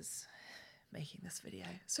 hours making this video.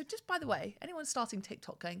 So just by the way, anyone starting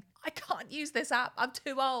TikTok going, I can't use this app. I'm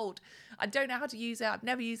too old. I don't know how to use it. I've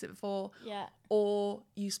never used it before. Yeah. Or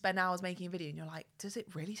you spend hours making a video and you're like, does it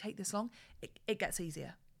really take this long? It gets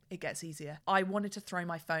easier. It gets easier. I wanted to throw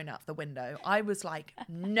my phone out the window. I was like,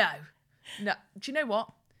 no. Do you know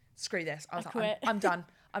what? Screw this. I was like, I'm done.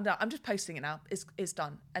 I'm just posting it now. It's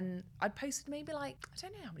done. And I posted maybe like, I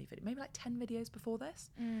don't know how many videos, maybe like 10 videos before this.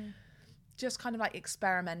 Just kind of like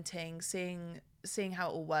experimenting, seeing how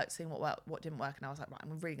it all worked, seeing what didn't work. And I was like, right,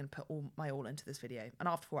 I'm really going to put all into this video. And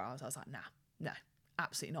after 4 hours, I was like, no,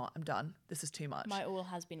 absolutely not. I'm done. This is too much. My all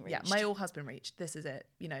has been reached. Yeah, my all has been reached. This is it.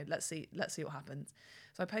 Let's see what happens.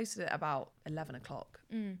 So I posted it about 11 o'clock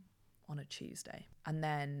on a Tuesday and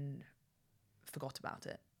then forgot about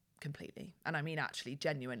it completely. And I mean, actually,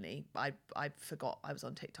 genuinely, I forgot I was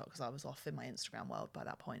on TikTok because I was off in my Instagram world by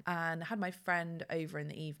that point. And I had my friend over in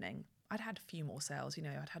the evening. I'd had a few more sales,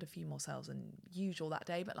 I'd had a few more sales than usual that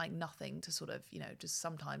day, but like nothing to sort of, just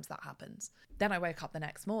sometimes that happens. Then I woke up the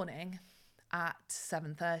next morning at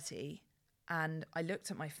 7:30 and I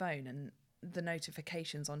looked at my phone and the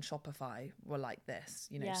notifications on Shopify were like this,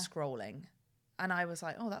 scrolling. And I was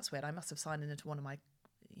like, oh, that's weird. I must have signed into one of my,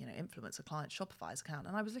 influencer client Shopify's account.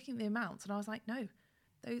 And I was looking at the amounts and I was like, no,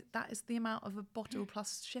 that is the amount of a bottle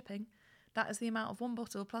plus shipping. That is the amount of one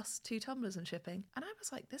bottle plus 2 tumblers and shipping. And I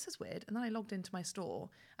was like, this is weird. And then I logged into my store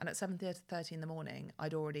and at 7:30 in the morning,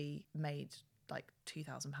 I'd already made like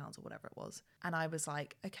 £2,000 or whatever it was. And I was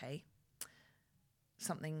like, okay,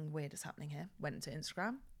 something weird is happening here. Went into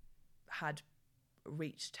Instagram, had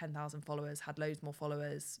reached 10,000 followers, had loads more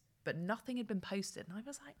followers, but nothing had been posted. And I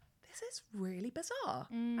was like, this is really bizarre.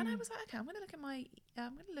 And I was like, okay, I'm going to look at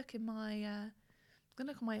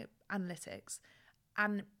my analytics.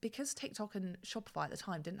 And because TikTok and Shopify at the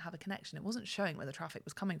time didn't have a connection, it wasn't showing where the traffic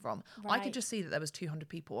was coming from. Right. I could just see that there was 200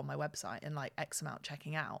 people on my website and like X amount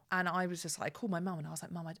checking out. And I was just like, I called my mum and I was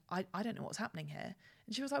like, Mum, I don't know what's happening here.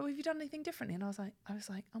 And she was like, well, have you done anything differently? And I was like,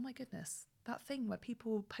 oh my goodness, that thing where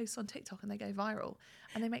people post on TikTok and they go viral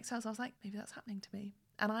and they make sales. I was like, maybe that's happening to me.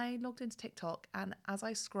 And I logged into TikTok and as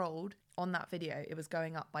I scrolled on that video, it was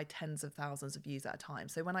going up by tens of thousands of views at a time.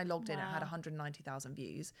 So when I logged in, it had 190,000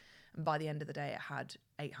 views. And by the end of the day, it had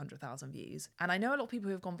 800,000 views. And I know a lot of people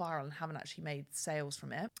who have gone viral and haven't actually made sales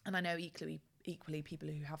from it. And I know equally people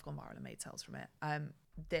who have gone viral and made sales from it.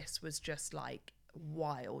 This was just like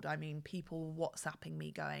wild. I mean, people WhatsApping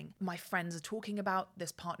me going, my friends are talking about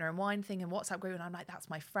this partner and wine thing in WhatsApp group. And I'm like, that's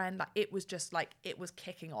my friend. Like, it was just like, it was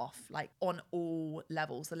kicking off like on all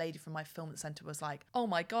levels. The lady from my fulfillment center was like, oh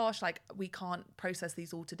my gosh, like we can't process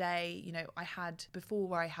these all today. I had before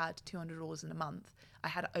where I had 200 orders in a month, I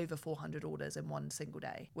had over 400 orders in one single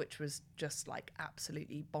day, which was just like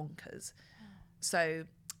absolutely bonkers. So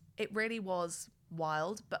it really was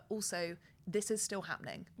wild, but also this is still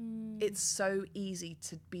happening. It's so easy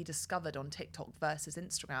to be discovered on TikTok versus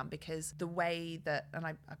Instagram because the way that, and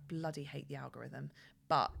I bloody hate the algorithm,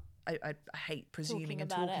 but I hate presuming and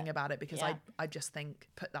talking about it because I just think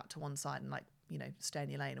put that to one side and like, stay in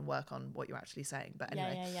your lane and work on what you're actually saying. But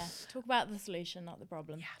anyway. Yeah. Talk about the solution, not the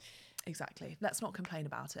problem. Yeah. Exactly. Let's not complain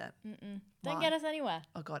about it. Don't get us anywhere.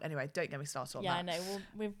 Oh God. Anyway, don't get me started on that. Yeah, I know.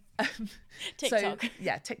 We've TikTok. So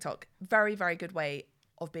yeah, TikTok, very, very good way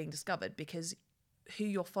of being discovered because who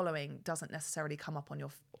you're following doesn't necessarily come up on your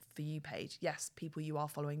For You page. Yes, people you are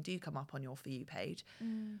following do come up on your For You page,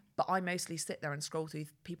 but I mostly sit there and scroll through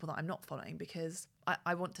people that I'm not following because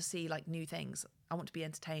I want to see like new things. I want to be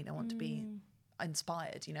entertained. I want to be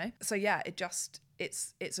inspired, So yeah,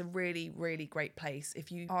 it's a really, really great place.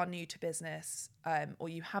 If you are new to business or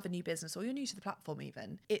you have a new business or you're new to the platform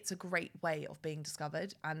even, it's a great way of being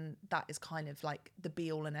discovered. And that is kind of like the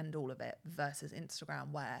be all and end all of it versus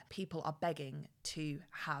Instagram where people are begging to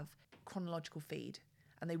have chronological feed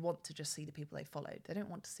and they want to just see the people they followed. They don't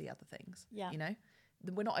want to see other things,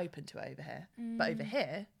 We're not open to it over here, but over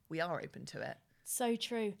here we are open to it. So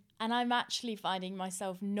true. And I'm actually finding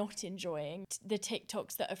myself not enjoying the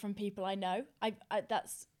TikToks that are from people I know. I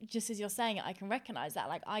that's just as you're saying it, I can recognize that.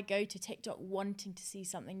 Like, I go to TikTok wanting to see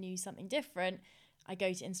something new, something different. I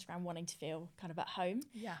go to Instagram wanting to feel kind of at home.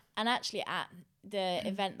 Yeah. And actually at the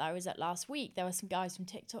event that I was at last week, there were some guys from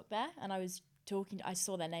TikTok there, and I was talking, I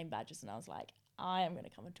saw their name badges and I was like, I am going to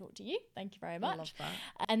come and talk to you. Thank you very much. I love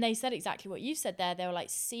that. And they said exactly what you said there. They were like,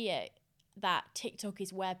 see it, that TikTok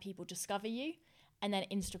is where people discover you. And then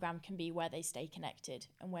Instagram can be where they stay connected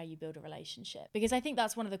and where you build a relationship. Because I think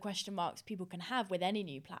that's one of the question marks people can have with any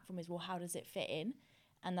new platform is, well, how does it fit in?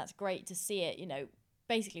 And that's great to see it, you know,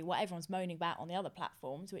 basically what everyone's moaning about on the other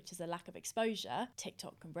platforms, which is a lack of exposure.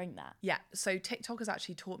 TikTok can bring that. Yeah. So TikTok has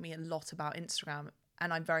actually taught me a lot about Instagram.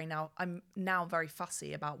 And I'm now very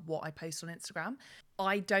fussy about what I post on Instagram.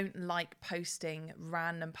 I don't like posting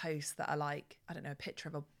random posts that are like, I don't know, a picture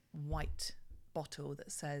of a white bottle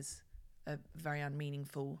that says a very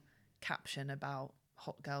unmeaningful caption about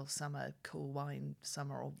hot girl summer, cool wine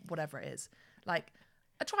summer, or whatever it is. Like,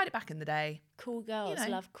 I tried it back in the day. Cool girls You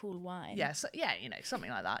know. love cool wine. Yeah, so, yeah, you know, something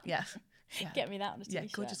like that. Yeah. Get me that on a t-shirt. Yeah,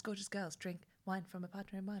 gorgeous, gorgeous girls drink wine from a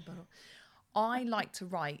partner in wine bottle. I like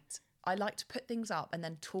to put things up and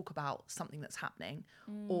then talk about something that's happening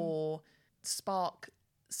or spark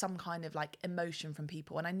some kind of like emotion from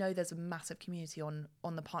people. And I know there's a massive community on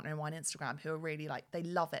the Partner in Wine Instagram who are really like, they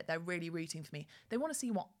love it. They're really rooting for me. They want to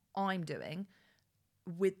see what I'm doing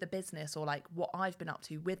with the business or like what I've been up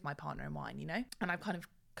to with my Partner in Wine, you know? And I've kind of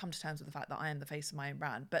come to terms with the fact that I am the face of my own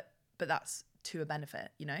brand, but that's to a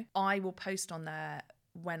benefit, you know? I will post on there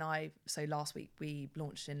so last week we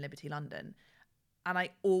launched in Liberty London, and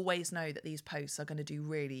I always know that these posts are going to do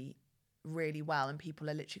really, really well, and people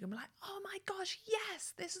are literally going to be like, oh my gosh,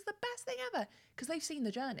 yes, this is the best thing ever, because they've seen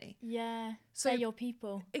the journey. Yeah, So they're your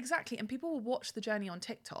people. Exactly, and people will watch the journey on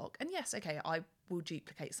TikTok, and yes, okay, I will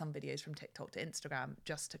duplicate some videos from TikTok to Instagram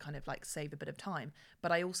just to kind of like save a bit of time,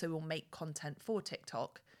 but I also will make content for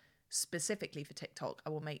TikTok, specifically for TikTok. I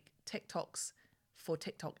will make TikToks for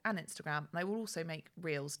TikTok and Instagram, and I will also make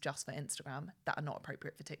reels just for Instagram that are not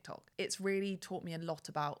appropriate for TikTok. It's really taught me a lot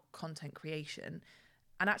about content creation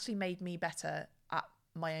and actually made me better at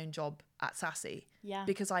my own job at Sassy. Yeah.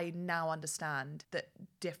 Because I now understand that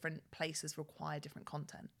different places require different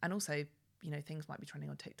content. And also, you know, things might be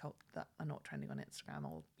trending on TikTok that are not trending on Instagram,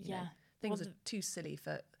 or, you know, things are too silly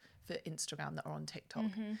for Instagram that are on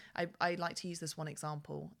TikTok. I like to use this one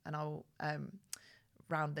example, and I'll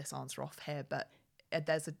round this answer off here, but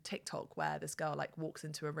there's a TikTok where this girl like walks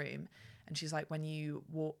into a room and she's like, when you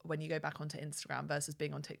go back onto Instagram versus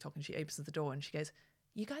being on TikTok, and she opens the door and she goes,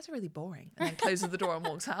 you guys are really boring, and then closes the door and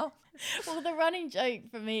walks out. Well, the running joke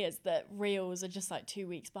for me is that reels are just like 2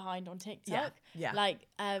 weeks behind on TikTok. Yeah. Like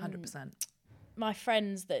 100%. My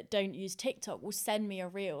friends that don't use TikTok will send me a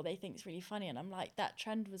reel they think is really funny, and I'm like, that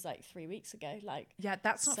trend was like 3 weeks ago. Like, yeah,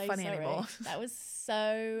 that's not funny anymore. That was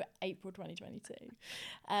so April 2022.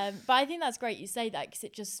 But I think that's great you say that, because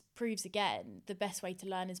it just proves again the best way to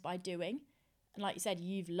learn is by doing. And like you said,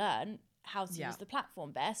 you've learned how to use the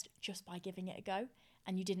platform best just by giving it a go,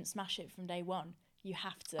 and you didn't smash it from day one. You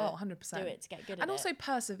have to 100%. do it to get good at it. And also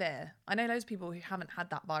persevere. I know loads of people who haven't had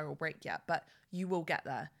that viral break yet, but you will get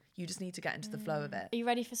there. You just need to get into the flow of it. Are you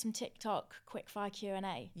ready for some TikTok quickfire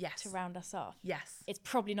Q&A? Yes. To round us off? Yes. It's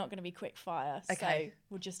probably not going to be quickfire, okay. So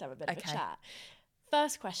we'll just have a bit of a chat.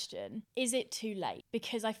 First question, is it too late?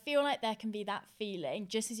 Because I feel like there can be that feeling,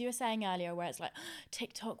 just as you were saying earlier, where it's like, oh,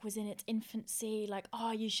 TikTok was in its infancy, like,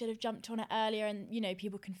 oh, you should have jumped on it earlier. And, you know,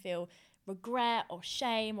 people can feel regret or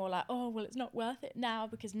shame, or like, oh, well, it's not worth it now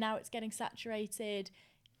because now it's getting saturated.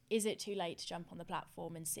 Is it too late to jump on the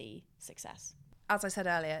platform and see success? As I said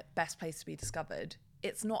earlier, best place to be discovered.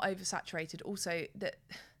 It's not oversaturated. Also, that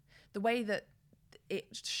the way that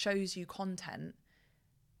it shows you content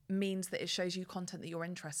means that it shows you content that you're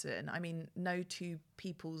interested in. I mean, no two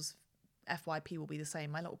people's FYP will be the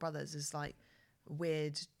same. My little brother's is like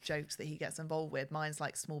weird jokes that he gets involved with. Mine's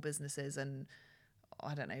like small businesses and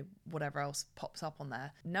I don't know, whatever else pops up on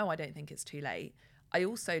there. No, I don't think it's too late. I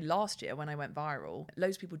also, last year when I went viral,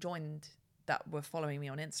 loads of people joined that were following me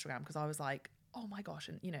on Instagram because I was like, oh my gosh.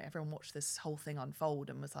 And, you know, everyone watched this whole thing unfold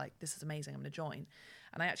and was like, this is amazing, I'm going to join.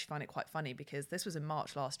 And I actually find it quite funny because this was in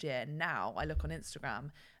March last year. And now I look on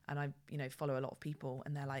Instagram and I, you know, follow a lot of people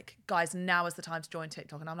and they're like, guys, now is the time to join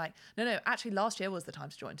TikTok. And I'm like, no, actually last year was the time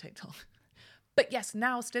to join TikTok. But yes,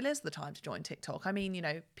 now still is the time to join TikTok. I mean, you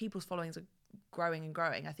know, people's followings are growing and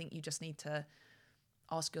growing. I think you just need to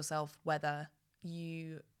ask yourself whether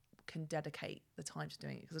you can dedicate the time to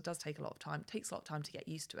doing it, because it does take a lot of time. It takes a lot of time to get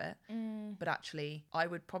used to it. But actually, I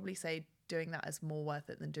would probably say doing that is more worth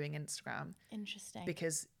it than doing Instagram, Interesting.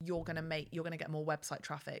 because you're going to get more website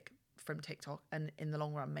traffic from TikTok, and in the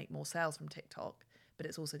long run make more sales from TikTok, but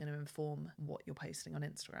it's also going to inform what you're posting on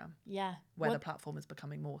Instagram, Yeah. where the platform is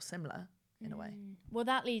becoming more similar in a way. Well,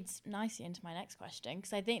 that leads nicely into my next question,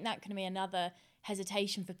 because I think that can be another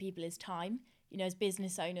hesitation for people is time. You know, as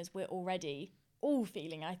business owners, we're already all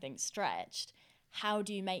feeling, I think, stretched. How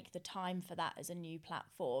do you make the time for that as a new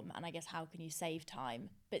platform? And I guess how can you save time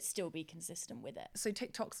but still be consistent with it? So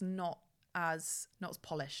TikTok's not as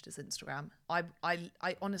polished as Instagram.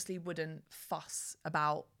 I honestly wouldn't fuss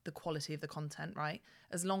about the quality of the content, right?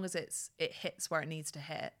 As long as it hits where it needs to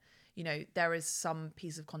hit. You know, there is some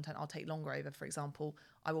piece of content I'll take longer over. For example,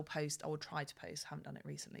 I will try to post, haven't done it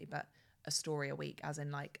recently, but a story a week, as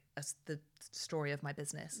in like the story of my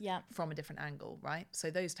business from a different angle, right?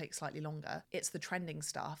 So those take slightly longer. It's the trending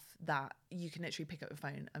stuff that you can literally pick up your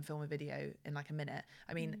phone and film a video in like a minute.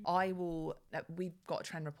 I mean, we've got a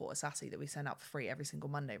trend report at Sassy that we send out for free every single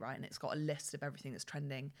Monday, right? And it's got a list of everything that's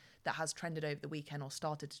trending, that has trended over the weekend or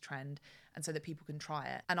started to trend, and so that people can try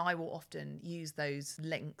it. And I will often use those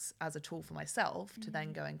links as a tool for myself to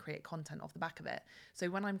then go and create content off the back of it. So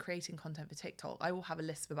when I'm creating content for TikTok, I will have a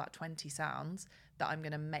list of about 20 sounds that I'm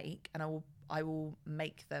going to make, and I will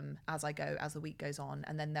make them as I go, as the week goes on.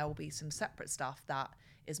 And then there will be some separate stuff that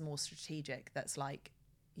is more strategic, that's like,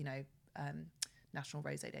 you know, National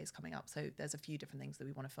Rosé Day is coming up, so there's a few different things that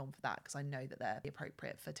we want to film for that, because I know that they're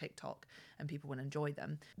appropriate for TikTok and people will enjoy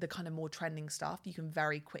them. The kind of more trending stuff, you can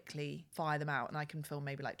very quickly fire them out, and I can film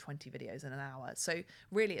maybe like 20 videos in an hour. So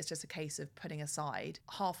really it's just a case of putting aside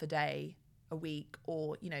half a day a week,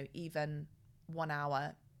 or, you know, even 1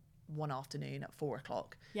 hour one afternoon at 4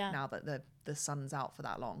 o'clock, now that the sun's out for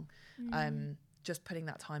that long. Just putting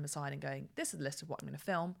that time aside and going, this is a list of what I'm going to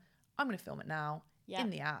film. I'm going to film it now in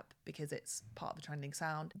the app because it's part of the trending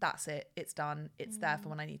sound. That's it. It's done. It's there for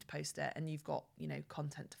when I need to post it, and you've got, you know,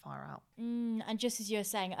 content to fire out. And just as you were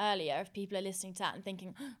saying earlier, if people are listening to that and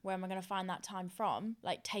thinking, where am I going to find that time from?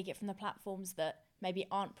 Like, take it from the platforms that maybe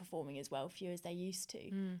aren't performing as well for you as they used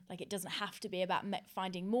to. Like, it doesn't have to be about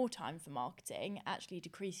finding more time for marketing. Actually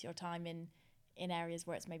decrease your time in areas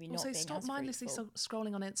where it's maybe not being as fruitful. Also, stop mindlessly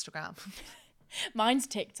scrolling on Instagram. Mine's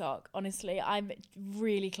TikTok, honestly. I'm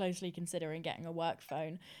really closely considering getting a work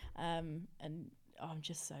phone. And I'm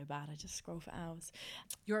just so bad. I just scroll for hours.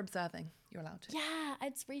 You're observing. You're allowed to. Yeah,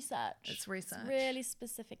 it's research. It's research. It's really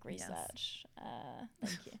specific research. Yes.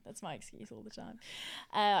 Thank you. That's my excuse all the time.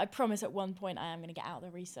 I promise at one point I am going to get out of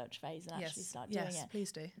the research phase and actually start doing it. Yes,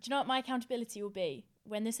 please do. Do you know what my accountability will be?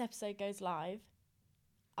 When this episode goes live,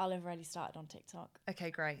 I'll have already started on TikTok. Okay,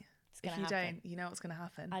 great. If you don't, you know what's going to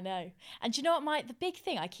happen. I know. And do you know what the big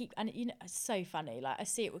thing I keep, and you know, it's so funny, like I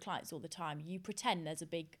see it with clients all the time. You pretend there's a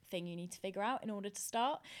big thing you need to figure out in order to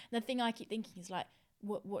start. And the thing I keep thinking is like,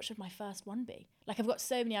 what should my first one be? Like, I've got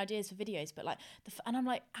so many ideas for videos, but like, and I'm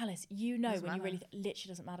like, Alice, you know, when you really, literally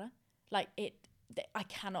doesn't matter. Like I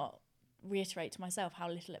cannot reiterate to myself how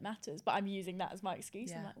little it matters, but I'm using that as my excuse.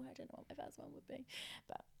 Yeah. I'm like, well, I don't know what my first one would be.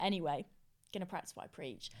 But anyway, gonna practice what I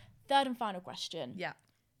preach. Third and final question. Yeah.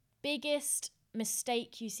 Biggest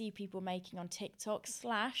mistake you see people making on TikTok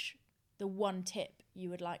 / the one tip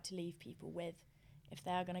you would like to leave people with if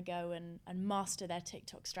they are going to go and master their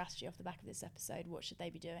TikTok strategy off the back of this episode? What should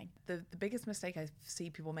they be doing? The biggest mistake I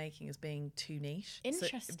see people making is being too niche.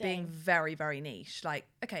 Interesting. So being very, very niche. Like,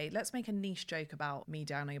 okay, let's make a niche joke about me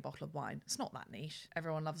downing a bottle of wine. It's not that niche.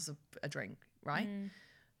 Everyone loves a drink, right?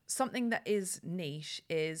 Something that is niche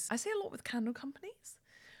is, I see a lot with candle companies.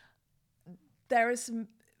 There is some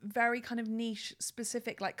very kind of niche,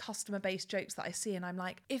 specific, like customer-based jokes that I see, and I'm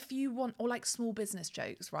like, if you want, or like small business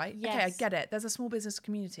jokes, right? Yes. Okay, I get it. There's a small business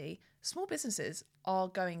community. Small businesses are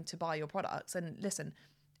going to buy your products. And listen,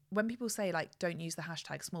 when people say like, don't use the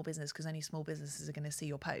hashtag small business because only small businesses are going to see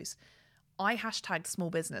your post, I hashtagged small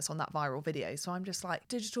business on that viral video. So I'm just like,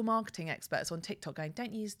 digital marketing experts on TikTok going,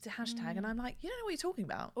 don't use the hashtag. And I'm like, you don't know what you're talking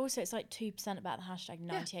about. Also, it's like 2% about the hashtag,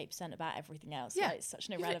 98% about everything else. Yeah. Like, it's such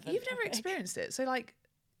an irrelevant You've never experienced it. So like,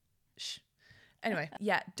 anyway,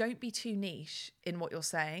 don't be too niche in what you're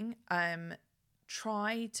saying.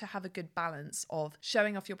 Try to have a good balance of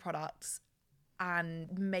showing off your products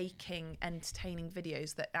and making entertaining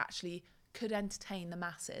videos that actually could entertain the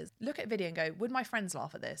masses. Look at a video and go, would my friends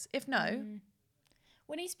laugh at this? If no...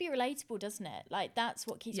 Well, it needs to be relatable, doesn't it? Like, that's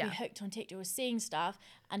what keeps me hooked on TikTok, is seeing stuff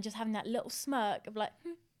and just having that little smirk of like,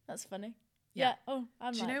 that's funny. Yeah. Oh,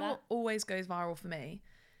 I'm like that. Do you know what always goes viral for me?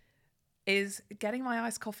 Is getting my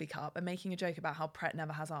iced coffee cup and making a joke about how Pret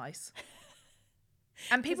never has ice.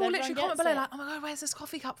 And people literally comment below like, oh my God, where's this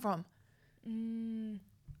coffee cup from?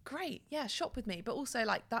 Great. Yeah, shop with me. But also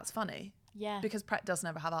like, that's funny. Yeah. because Pret does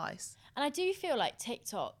never have ice. And I do feel like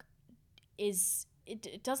TikTok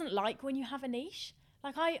it doesn't like when you have a niche.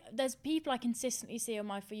 Like there's people I consistently see on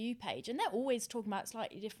my For You page, and they're always talking about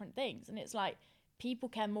slightly different things. And it's like people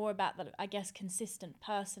care more about the, I guess, consistent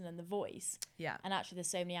person and the voice. Yeah. And actually, there's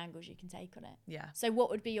so many angles you can take on it. Yeah. So what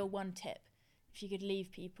would be your one tip if you could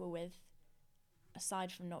leave people with,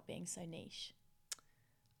 aside from not being so niche?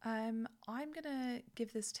 I'm gonna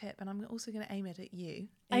give this tip, and I'm also gonna aim it at you.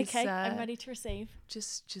 Okay, I'm ready to receive.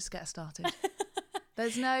 Just get started.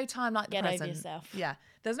 There's no time like the Get present. over yourself. Yeah,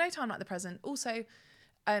 there's no time like the present. Also,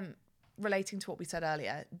 relating to what we said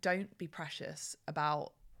earlier, don't be precious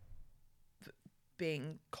about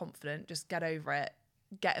being confident. Just get over it.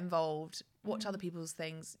 Get involved. Watch other people's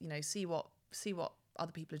things. You know, see what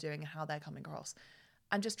other people are doing and how they're coming across,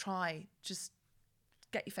 and just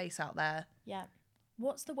get your face out there. Yeah.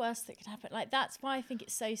 What's the worst that could happen? Like, that's why I think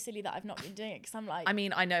it's so silly that I've not been doing it, because I'm like... I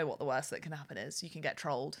mean, I know what the worst that can happen is. You can get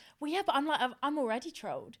trolled. Well, yeah, but I'm like, I'm already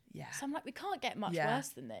trolled. Yeah. So I'm like, we can't get much worse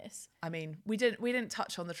than this. I mean, we didn't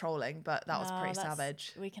touch on the trolling, but that was pretty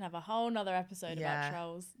savage. We can have a whole nother episode about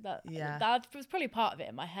trolls. That was probably part of it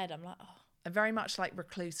in my head. I'm like, oh. I'm very much like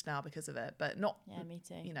recluse now because of it, but not... Yeah, me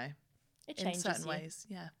too. You know, it changes in certain you. ways.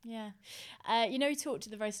 Yeah. Yeah. You know, we talked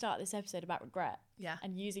at the very start of this episode about regret. Yeah.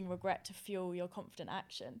 And using regret to fuel your confident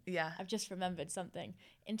action. Yeah. I've just remembered something.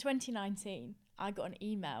 In 2019, I got an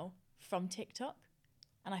email from TikTok,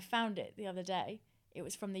 and I found it the other day. It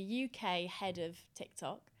was from the UK head of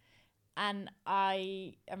TikTok. And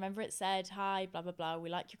I remember it said, "Hi, blah, blah, blah.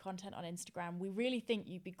 We like your content on Instagram. We really think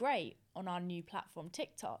you'd be great on our new platform,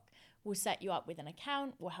 TikTok. We'll set you up with an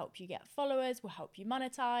account. We'll help you get followers. We'll help you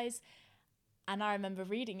monetize." And I remember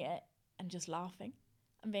reading it and just laughing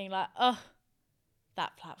and being like, oh,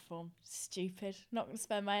 that platform, stupid. Not going to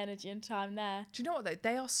spend my energy and time there. Do you know what though?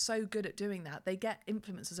 They are so good at doing that. They get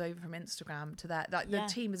influencers over from Instagram to that. Like the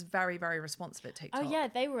team is very, very responsive at TikTok. Oh yeah,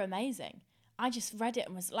 they were amazing. I just read it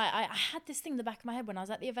and was like, I had this thing in the back of my head when I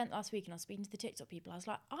was at the event last week and I was speaking to the TikTok people. I was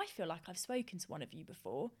like, I feel like I've spoken to one of you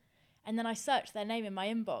before. And then I searched their name in my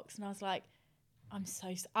inbox and I was like,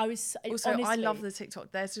 also, honestly, I love the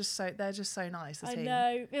TikTok. They're just so nice. I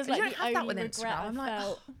know. It was like you don't the have that only with regret Instagram. I'm like,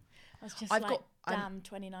 felt. I was just damn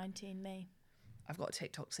 2019 me. I've got a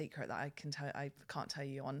TikTok secret that I can't tell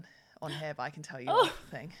you on here, but I can tell you one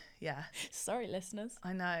thing. Yeah. Sorry, listeners.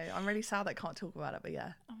 I know. I'm really sad that I can't talk about it, but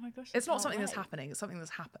yeah. Oh my gosh. It's not something that's happening. It's something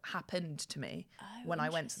that's happened to me when I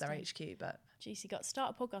went to their HQ. But Juicy, got to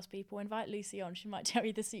start a podcast, people. Invite Lucy on. She might tell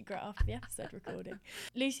you the secret after the episode recording.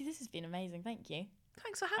 Lucy, this has been amazing. Thank you.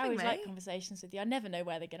 Thanks for having me. I always like conversations with you. I never know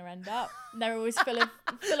where they're going to end up. They're always full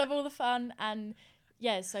of all the fun and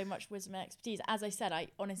so much wisdom and expertise. As I said, I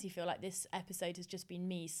honestly feel like this episode has just been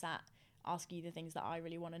me sat asking you the things that I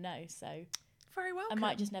really want to know. So very welcome. I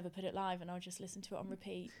might just never put it live and I'll just listen to it on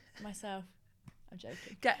repeat myself. I'm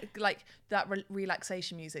joking. Get like that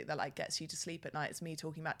relaxation music that like gets you to sleep at night. It's me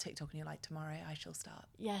talking about TikTok and you're like, tomorrow I shall start.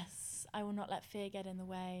 Yes, I will not let fear get in the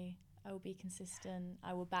way. I will be consistent.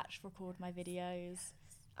 I will batch record my videos.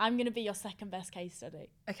 I'm going to be your second best case study.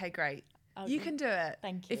 Okay, great. You can do it.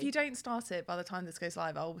 Thank you. If you don't start it by the time this goes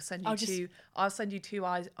live, I'll send you two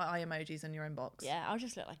eye emojis in your inbox. Yeah, I'll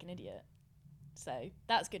just look like an idiot. So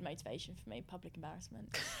that's good motivation for me, public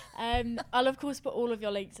embarrassment. I'll of course put all of your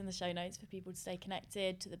links in the show notes for people to stay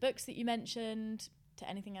connected to the books that you mentioned, to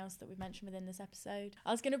anything else that we've mentioned within this episode.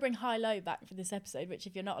 I was going to bring High Low back for this episode, which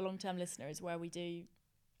if you're not a long-term listener is where we do,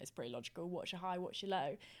 it's pretty logical, what's your high, what's your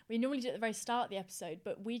low. We normally do it at the very start of the episode,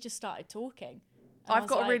 but we just started talking. I've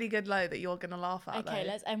got a really good low that you're going to laugh at. Okay,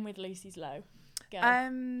 let's end with Lucy's low.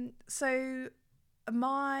 Go. So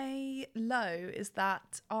my low is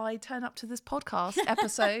that I turn up to this podcast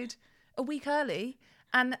episode a week early,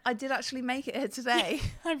 and I did actually make it here today.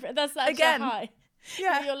 That's again. High.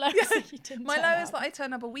 Yeah. Your low is that you didn't My turn low up. is that I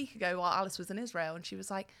turned up a week ago while Alice was in Israel, and she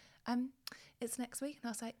was like, "It's next week," and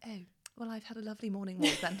I was like, "Oh, well, I've had a lovely morning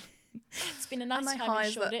walk then." It's been a nice time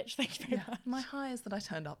in Shoreditch. Thank you very much. My high is that I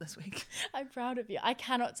turned up this week. I'm proud of you. I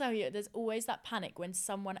cannot tell you, there's always that panic when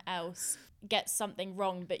someone else gets something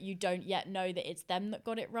wrong, but you don't yet know that it's them that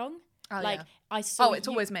got it wrong. I saw. It's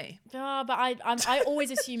always me. But I always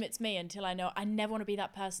assume it's me until I know. I never want to be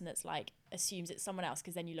that person that's like assumes it's someone else,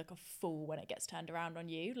 because then you look a fool when it gets turned around on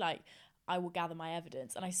you. Like, I will gather my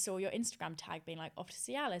evidence. And I saw your Instagram tag being like, off to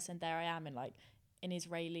see Alice, and there I am in like an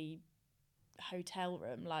Israeli hotel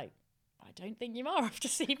room, like, I don't think you are off to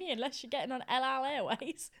see me unless you're getting on El Al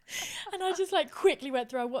Airways. And I just like quickly went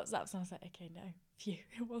through our WhatsApps and I was like, okay, no, phew,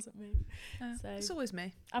 it wasn't me. So it's always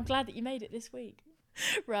me. I'm glad that you made it this week.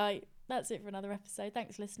 Right, that's it for another episode.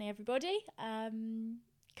 Thanks for listening, everybody. Come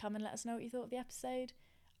and let us know what you thought of the episode.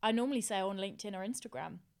 I normally say on LinkedIn or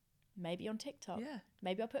Instagram, maybe on TikTok. Yeah.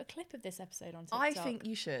 Maybe I'll put a clip of this episode on TikTok. I think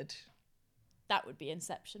you should. That would be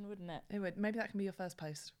Inception, wouldn't it? It would. Maybe that can be your first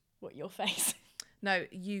post. What, your face? No,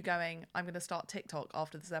 you going, I'm going to start TikTok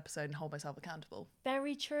after this episode and hold myself accountable.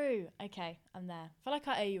 Very true. Okay, I'm there. I feel like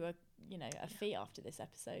I owe you a fee after this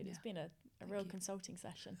episode. Yeah. It's been a real you. consulting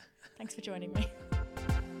session. Thanks for joining me.